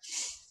for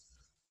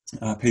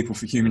people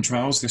for human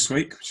trials this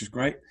week, which is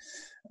great.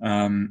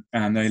 And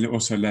they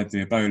also led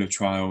the Ebola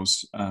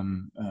trials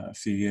a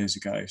few years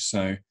ago.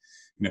 So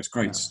it's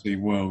great to see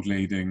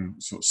world-leading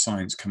sort of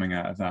science coming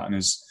out of that. And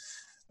as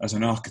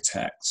an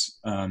architect,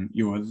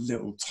 you're a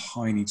little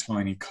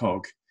tiny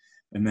cog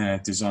in their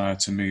desire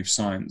to move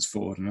science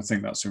forward. And I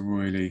think that's a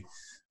really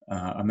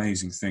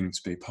amazing thing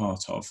to be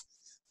part of.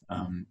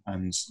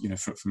 And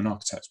from an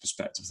architect's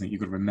perspective, I think you've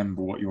got to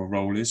remember what your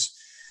role is.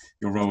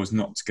 Your role is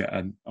not to get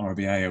an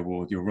RBA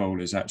award. Your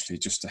role is actually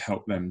just to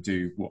help them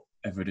do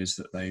whatever it is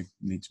that they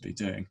need to be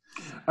doing.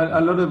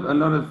 A lot of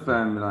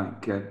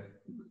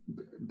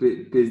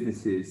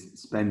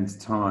businesses spend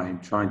time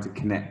trying to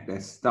connect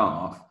their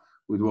staff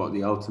with what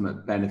the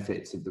ultimate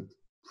benefits of the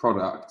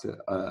product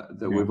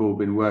that we've all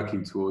been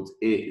working towards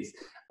is.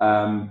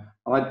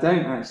 I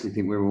don't actually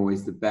think we're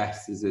always the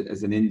best as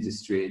an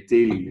industry at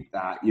dealing with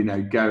that,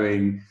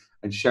 going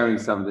and showing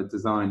some of the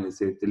designers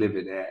who've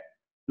delivered it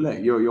look,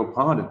 you're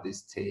part of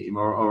this team,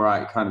 or all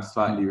right, kind of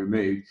slightly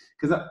removed,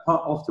 because that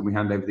part often we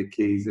hand over the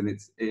keys and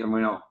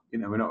we're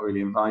not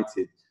really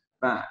invited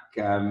back,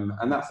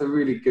 and that's a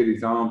really good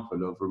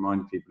example of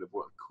reminding people of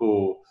what the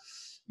core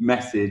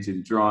message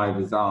and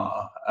drivers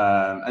are,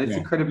 and it's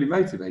incredibly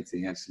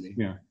motivating, actually.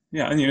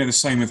 Yeah, and the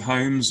same with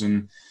homes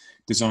and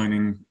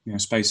designing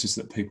spaces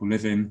that people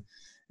live in.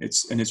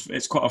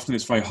 It's quite often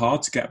it's very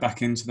hard to get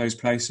back into those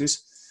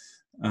places,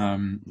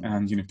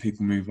 and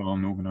people move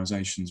on,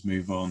 organisations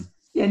move on.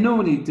 Yeah,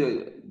 normally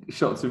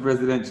shots of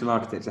residential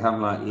architecture have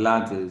like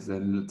ladders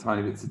and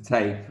tiny bits of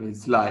tape.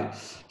 It's like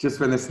just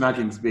when the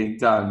snagging's being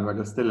done, where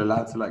they're still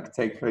allowed to like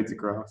take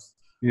photographs.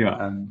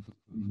 Yeah.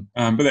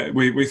 But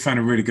we found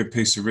a really good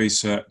piece of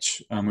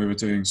research. We were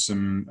doing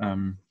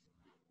some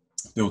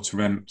build to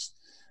rent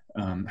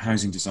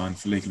housing design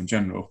for Legal &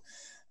 General,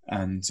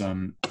 and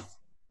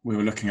we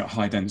were looking at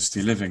high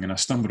density living, and I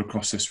stumbled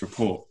across this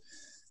report,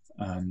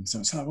 and I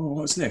was like, well,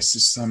 what's this?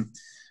 This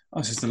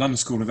is the London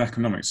School of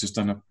Economics has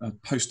done a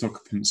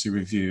post-occupancy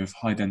review of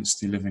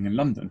high-density living in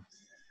London.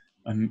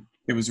 And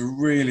it was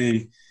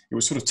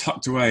sort of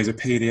tucked away as a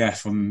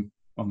PDF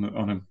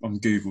on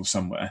Google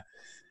somewhere.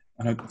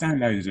 And I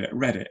downloaded it,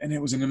 read it, and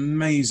it was an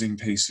amazing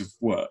piece of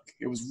work.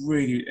 It was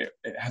really,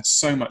 it had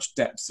so much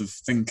depth of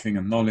thinking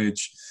and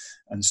knowledge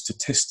and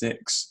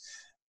statistics.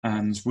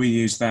 And we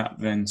used that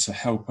then to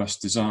help us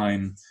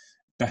design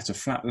better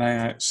flat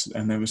layouts.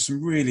 And there were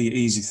some really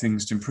easy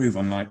things to improve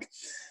on, like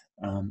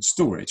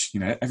storage.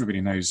 Everybody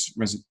knows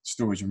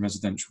storage and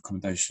residential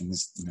accommodation.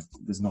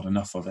 There's not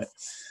enough of it.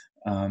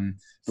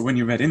 But when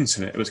you read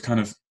into it, it was kind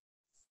of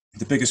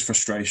the biggest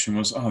frustration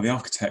was, the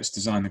architects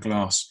designed the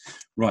glass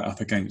right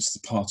up against the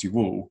party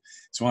wall,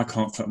 so I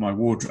can't put my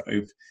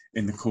wardrobe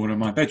in the corner of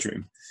my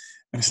bedroom.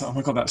 And it's like, oh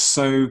my god, that's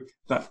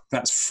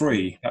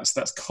free.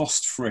 That's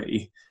cost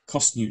free,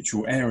 cost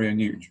neutral, area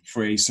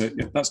free. So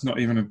that's not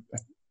even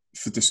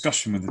for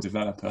discussion with the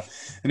developer.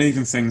 And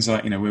even things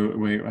like,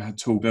 we had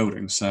tall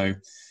buildings, so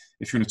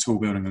if you're in a tall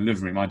building and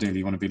living room, ideally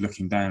you want to be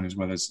looking down as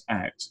well as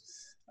out.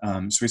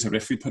 So we said,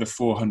 if we put a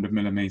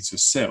 400mm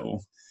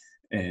sill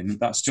in,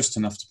 that's just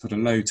enough to put a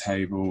low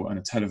table and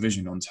a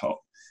television on top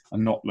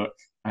and not look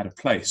out of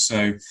place.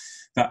 So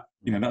that,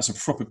 that's a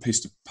proper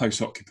piece of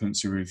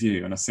post-occupancy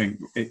review. And I think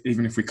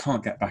even if we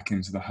can't get back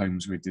into the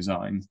homes we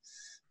designed,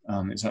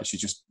 it's actually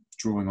just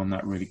drawing on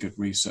that really good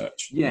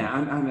research. Yeah,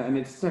 and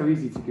it's so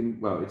easy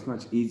it's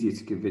much easier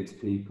to convince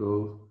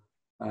people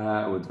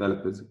or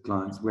developers or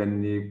clients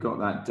when you've got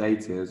that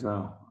data as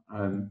well.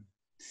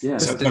 Yeah.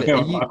 So,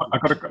 Bill,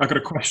 I got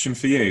a question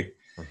for you.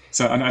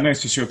 So I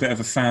noticed you're a bit of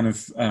a fan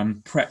of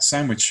Pret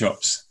sandwich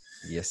shops.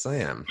 Yes, I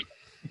am.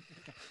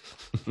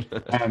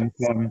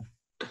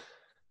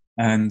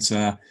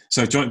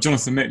 So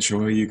Jonathan Mitchell,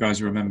 who you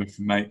guys remember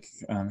from Make,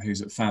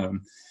 who's at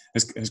Fathom,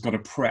 has got a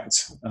Pret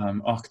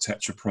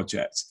architecture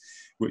project,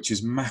 which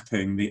is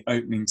mapping the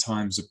opening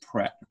times of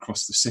Pret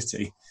across the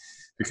city,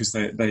 because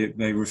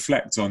they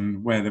reflect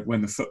on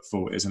when the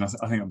footfall is, and I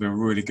think it'll be a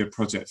really good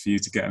project for you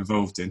to get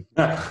involved in.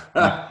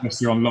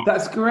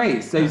 That's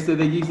great. So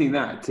they're using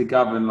that to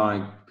govern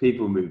like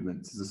people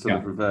movements as a sort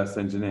of reverse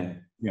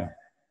engineer. Yeah.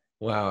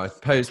 Wow.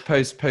 Post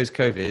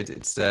COVID,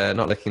 it's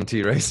not looking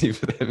too rosy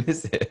for them,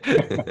 is it?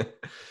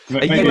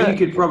 You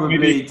could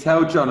probably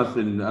tell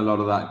Jonathan a lot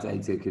of that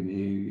data, can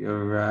you?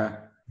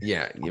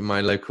 Yeah,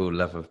 my local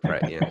love of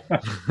Pret, yeah.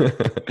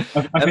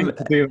 I think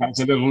to do that, it's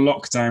a little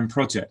lockdown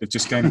project of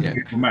just going to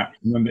Google Maps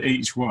and under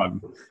each one.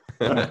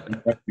 Are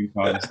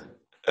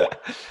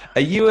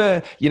you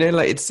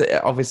it's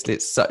obviously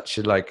it's such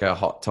a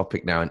hot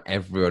topic now, and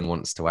everyone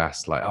wants to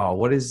ask like,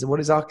 what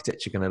is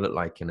architecture going to look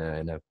like in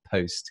a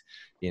post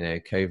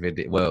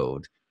COVID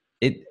world?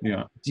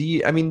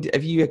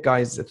 Have you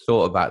guys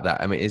thought about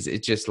that? I mean, is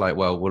it just like,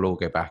 well, we'll all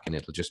go back and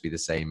it'll just be the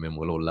same and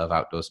we'll all love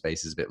outdoor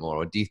spaces a bit more?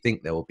 Or do you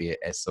think there will be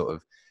a sort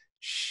of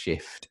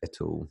shift at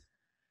all?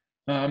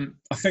 I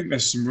think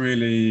there's some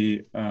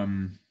really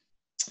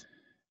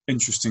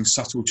interesting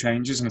subtle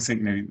changes. And I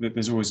think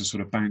there's always a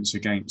sort of bounce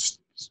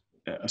against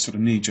a sort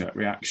of knee-jerk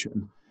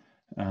reaction.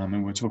 And we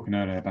were talking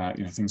earlier about,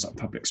 things like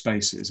public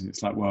spaces. And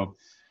it's like, well,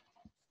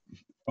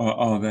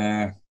 are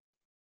there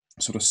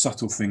sort of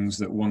subtle things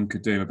that one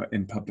could do about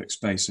in public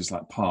spaces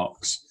like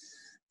parks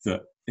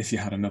that if you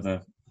had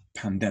another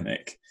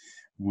pandemic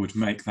would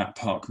make that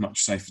park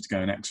much safer to go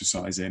and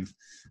exercise in?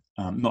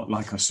 Not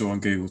like I saw on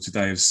Google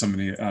today as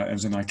somebody, it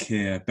was an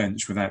IKEA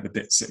bench without the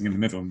bit sitting in the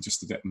middle and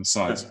just a bit on the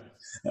sides.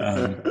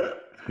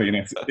 But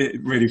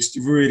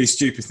really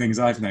stupid things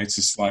I've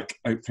noticed, like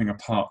opening a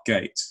park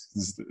gate.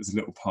 There's a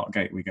little park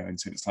gate we go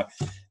into. It's like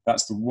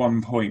that's the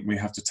one point we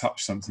have to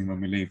touch something when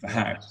we leave the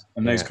house,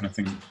 and those kind of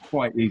things are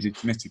quite easy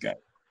to mitigate.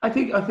 I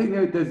think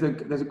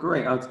there's a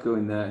great article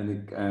in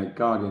the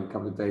Guardian a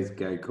couple of days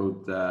ago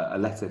called "A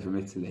Letter from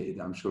Italy"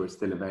 that I'm sure is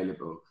still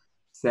available,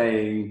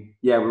 saying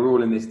we're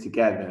all in this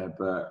together,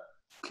 but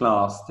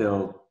class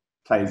still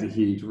plays a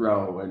huge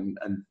role, and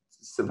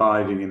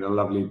surviving in a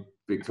lovely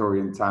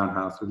Victorian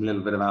townhouse with a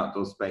little bit of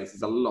outdoor space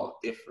is a lot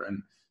different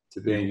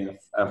to being in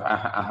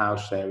a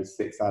house share with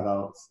 6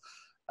 adults.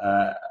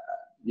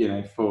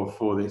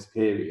 for this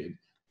period.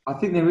 I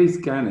think there is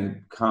going to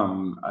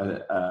come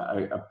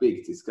a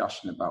big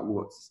discussion about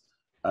what's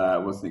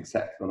an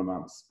acceptable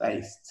amount of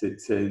space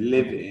to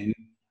live in,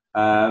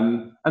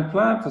 and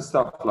plan for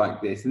stuff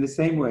like this in the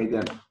same way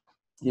that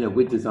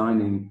we're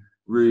designing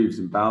roofs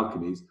and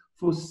balconies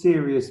for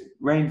serious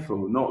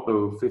rainfall, not the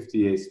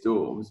 50-year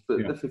storms, but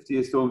the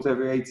 50-year storms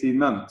every 18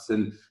 months,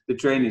 and the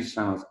drainage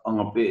channels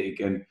are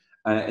big, and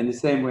in the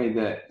same way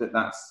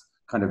that's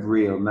kind of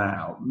real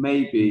now.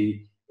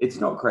 Maybe it's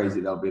not crazy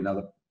there'll be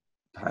another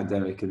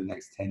pandemic in the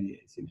next 10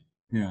 years.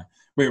 Yeah,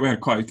 we had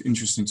quite an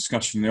interesting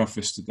discussion in the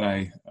office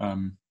today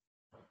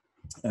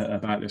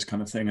about this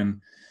kind of thing,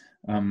 and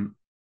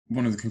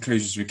one of the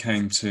conclusions we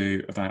came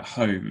to about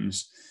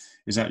homes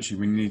is actually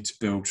we need to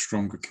build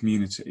stronger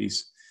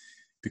communities,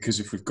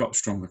 because if we've got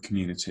stronger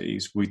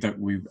communities, we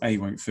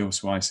won't feel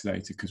so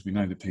isolated, because we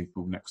know the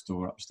people next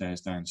door,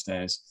 upstairs,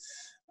 downstairs,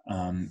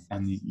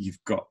 and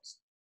you've got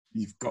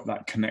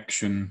that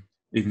connection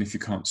even if you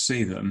can't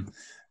see them,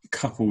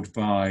 coupled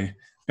by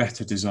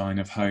better design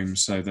of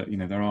homes so that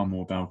there are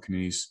more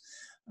balconies.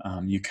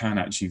 You can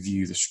actually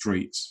view the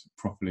street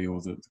properly,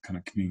 or the kind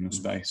of communal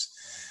space,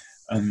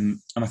 and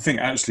I think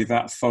actually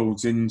that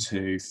folds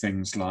into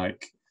things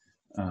like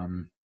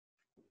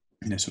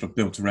sort of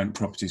build to rent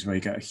properties where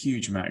you get a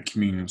huge amount of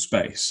communal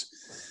space,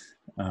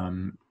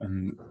 and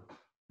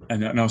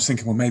I was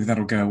thinking, well, maybe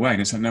that'll go away,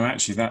 and it's like, no,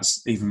 actually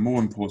that's even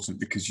more important,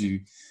 because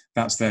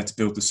that's there to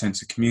build the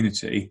sense of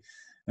community,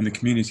 and the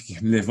community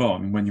can live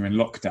on when you're in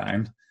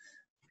lockdown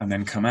and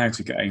then come out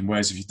again.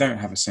 Whereas if you don't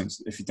have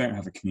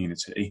a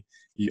community,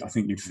 I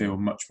think you'd feel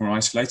much more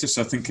isolated.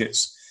 So I think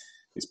it's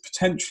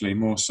potentially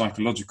more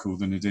psychological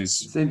than it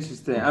is. It's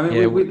interesting. I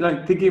mean, we're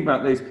like thinking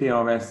about those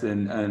PRS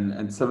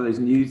and some of those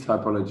new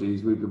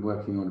typologies we've been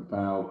working on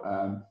about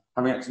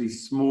having actually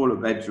smaller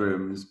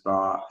bedrooms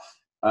but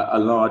a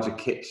larger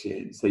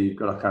kitchen. So you've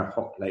got a kind of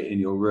hot plate in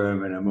your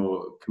room and a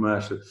more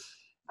commercial.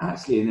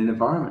 Actually, in an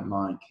environment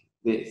like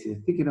this, you're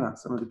thinking about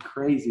some of the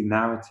crazy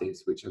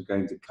narratives which are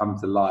going to come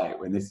to light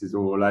when this is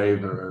all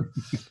over.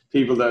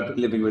 People that have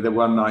been living with a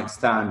one-night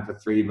stand for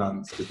 3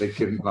 months because they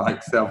couldn't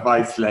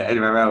self-isolate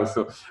anywhere else.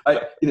 Or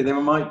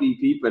there might be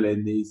people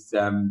in these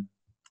the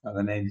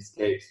name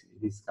escapes,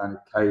 these kind of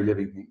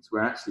co-living things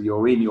where actually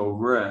you're in your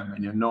room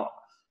and you're not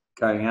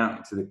going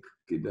out to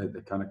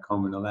the kind of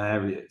communal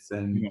areas,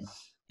 and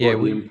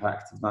what the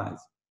impact of that is.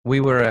 We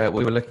were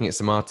looking at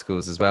some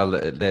articles as well.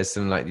 That there's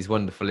some like these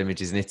wonderful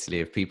images in Italy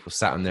of people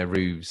sat on their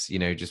roofs,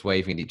 just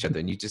waving at each other,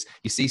 and you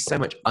see so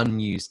much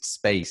unused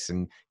space,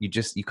 and you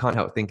can't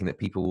help thinking that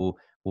people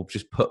will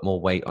just put more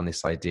weight on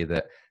this idea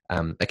that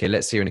okay,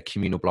 let's say you're in a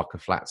communal block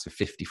of flats with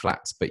 50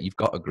 flats, but you've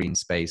got a green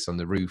space on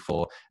the roof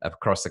or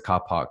across the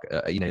car park.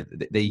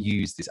 They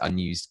use this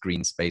unused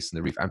green space on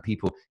the roof, and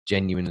people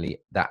genuinely,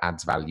 that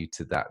adds value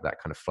to that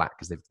kind of flat,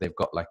 because they've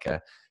got like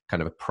a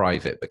kind of a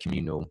private but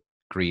communal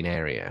green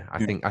area.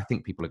 I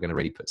think people are going to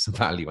really put some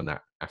value on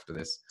that after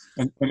this.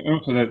 And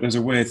also there's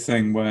a weird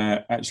thing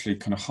where actually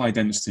kind of high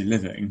density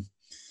living,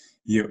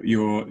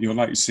 you're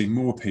likely to see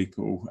more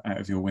people out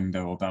of your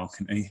window or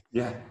balcony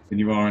than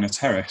you are on a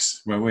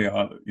terrace, where we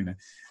are,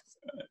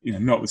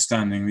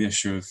 notwithstanding the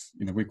issue of,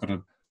 we've got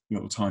a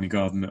little tiny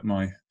garden that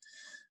my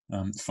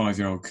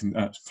 9-year-old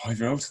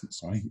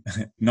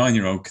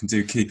can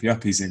do keepy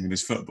uppies in with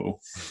his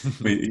football.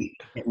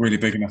 Really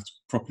big enough to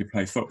properly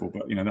play football,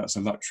 but that's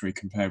a luxury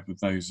compared with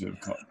those that have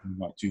got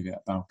like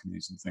Juliet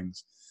balconies and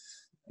things.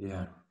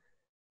 Yeah,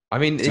 I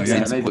mean,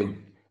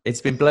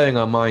 it's been blowing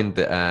our mind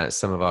that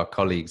some of our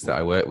colleagues that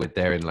I work with,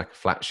 they're in like a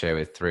flat share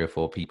with 3 or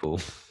 4 people.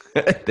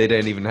 They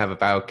don't even have a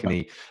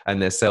balcony,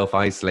 and they're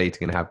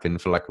self-isolating and have been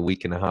for like a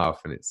week and a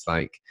half, and it's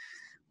like,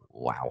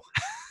 wow.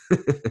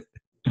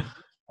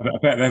 I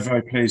bet they're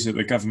very pleased that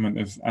the government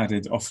have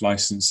added off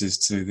licenses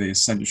to the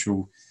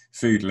essential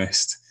food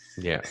list.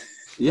 Yeah.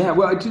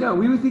 Well, do you know,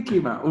 we were thinking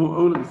about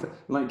all of this.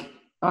 Like,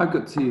 I've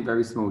got 2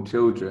 very small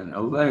children.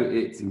 Although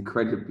it's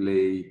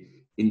incredibly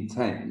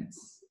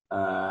intense,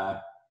 and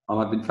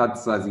I've been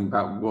fantasizing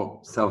about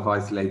what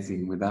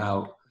self-isolating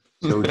without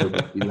children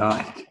would be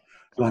like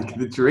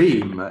the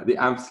dream, the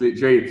absolute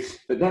dream.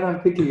 But then I'm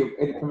thinking of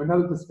it from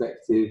another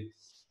perspective.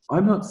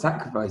 I'm not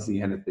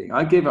sacrificing anything.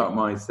 I gave up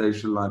my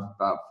social life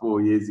about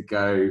 4 years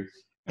ago.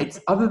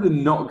 It's other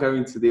than not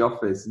going to the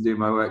office and doing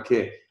my work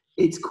here,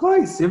 it's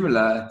quite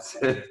similar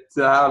to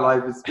how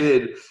life has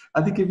been.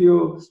 I think if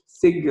you're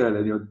single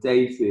and you're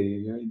dating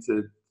and you're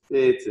into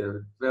theatre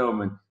and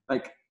film, and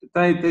like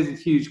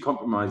there's huge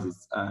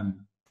compromises.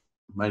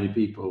 Many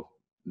people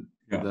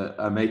that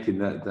are making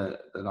that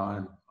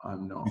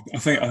I'm not. I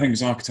think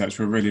as architects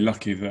we're really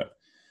lucky that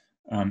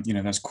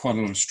there's quite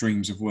a lot of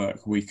streams of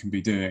work we can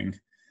be doing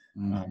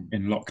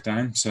in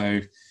lockdown.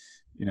 So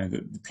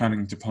the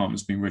planning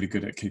department's been really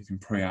good at keeping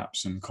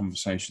pre-apps and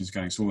conversations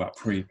going. So all that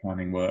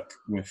pre-planning work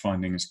we're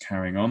finding is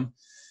carrying on,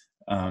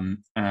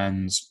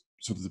 and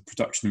sort of the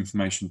production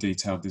information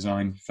detailed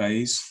design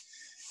phase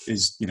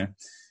is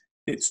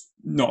it's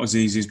not as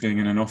easy as being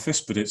in an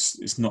office, but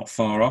it's not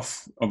far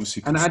off,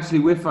 obviously. And actually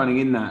we're finding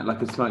in that,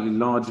 like a slightly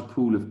larger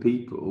pool of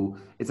people,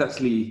 it's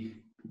actually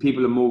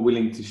people are more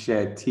willing to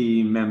share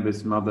team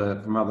members from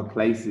other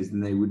places than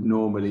they would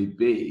normally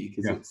be,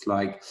 because it's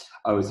like,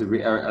 oh, it's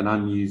an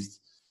unused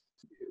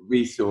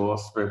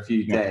resource for a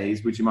few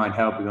days. Would you mind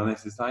helping on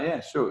this? It's like,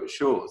 yeah,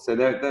 sure. So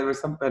there are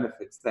some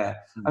benefits there.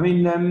 I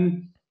mean,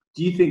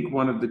 do you think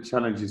one of the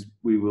challenges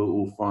we will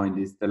all find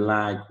is the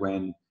lag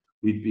when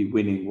we'd be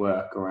winning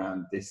work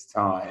around this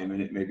time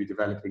and it may be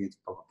developing into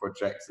proper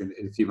projects in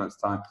a few months'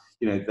 time?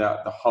 You know,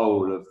 the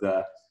whole of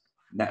the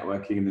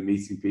networking and the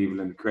meeting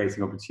people and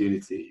creating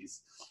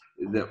opportunities,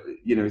 that,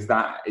 you know, is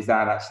that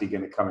actually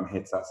going to come and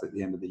hit us at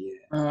the end of the year?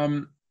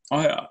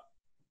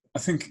 I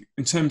think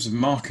in terms of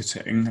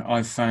marketing,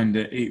 I've found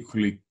it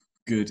equally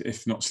good,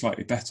 if not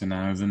slightly better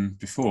now than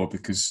before,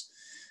 because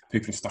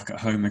people are stuck at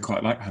home. They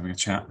quite like having a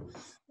chat.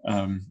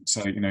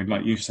 So, you know,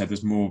 like you said,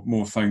 there's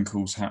more phone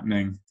calls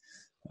happening.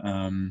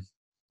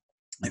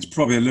 It's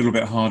probably a little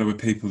bit harder with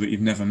people that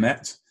you've never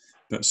met,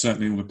 but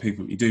certainly all the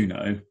people that you do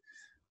know,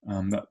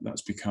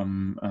 that's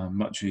become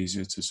much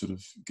easier to sort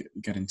of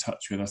get in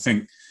touch with. I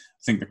think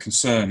the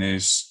concern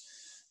is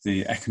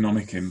the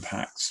economic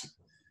impact,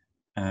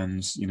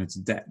 and, you know, the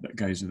debt that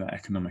goes with that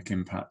economic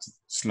impact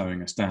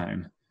slowing us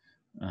down.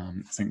 I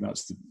think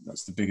that's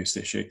the biggest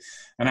issue.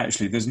 And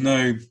actually, there's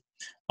no,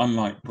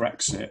 unlike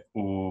Brexit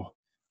or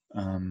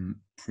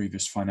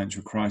previous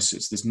financial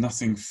crisis, there's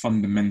nothing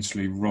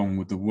fundamentally wrong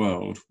with the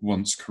world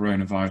once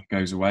coronavirus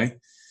goes away.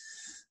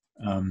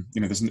 You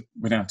know,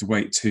 we don't have to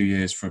wait 2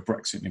 years for a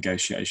Brexit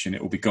negotiation;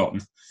 it will be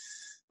gone.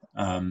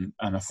 And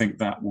I think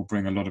that will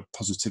bring a lot of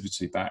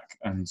positivity back,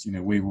 and, you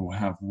know, we will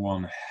have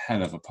one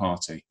hell of a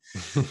party.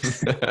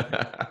 Just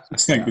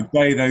think, the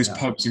day those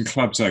pubs and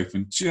clubs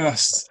open,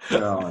 just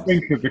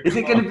think of the... Is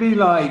it going to be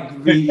like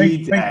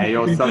VE Day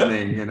or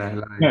something? You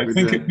know, like, no,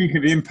 think of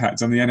the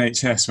impact on the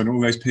NHS when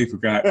all those people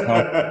go out.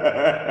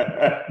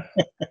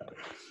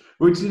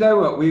 Well, do you know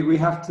what? We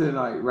have to,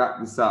 like, wrap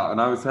this up,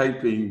 and I was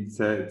hoping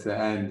to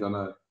end on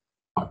a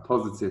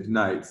positive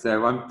note.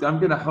 So I'm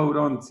going to hold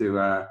on to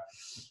a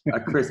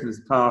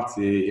Christmas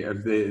party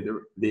of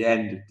the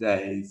end of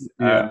days.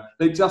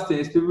 Look, Justin,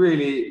 it's been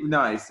really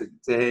nice to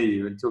hear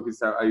you and talking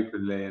so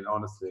openly and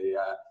honestly.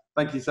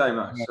 Thank you so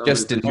much,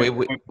 Justin.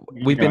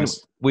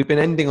 We've been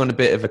ending on a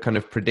bit of a kind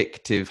of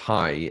predictive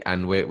high,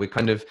 and we're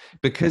kind of,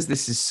 because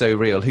this is so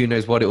real, who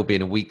knows what it will be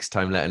in a week's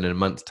time, let alone in a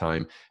month's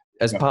time.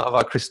 As part of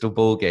our crystal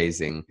ball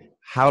gazing,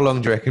 how long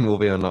do you reckon we'll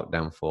be on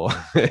lockdown for?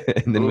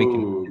 And then we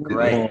can...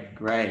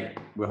 Great.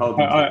 We're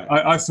holding.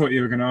 I thought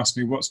you were going to ask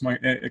me, what's my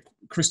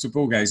crystal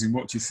ball gazing?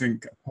 What do you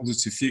think a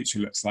positive future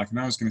looks like? And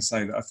I was going to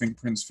say that I think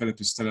Prince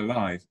Philip is still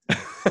alive.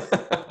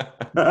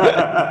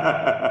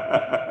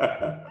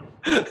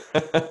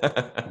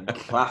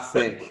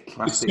 Classic.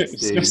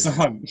 It's just a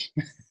hunch.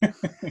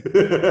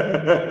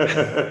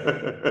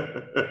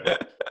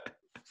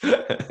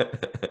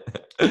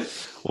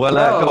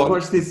 Well,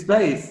 watch this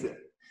space.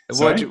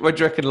 What do you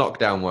reckon,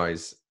 lockdown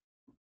wise?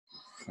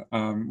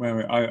 I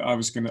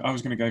was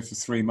gonna go for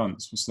 3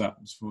 months. What's that?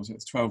 Was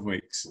it 12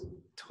 weeks?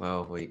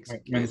 12 weeks.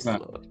 When's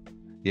that?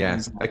 Yeah.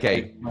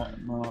 Okay.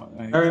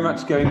 Very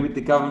much going with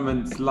the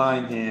government's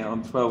line here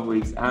on 12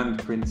 weeks and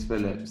Prince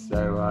Philip.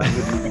 So I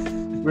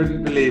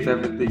wouldn't believe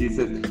everything he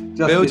said.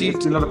 Justin,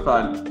 it's been a lot of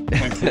fun.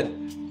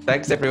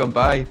 Thanks, everyone.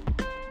 Bye.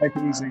 Take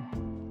it easy.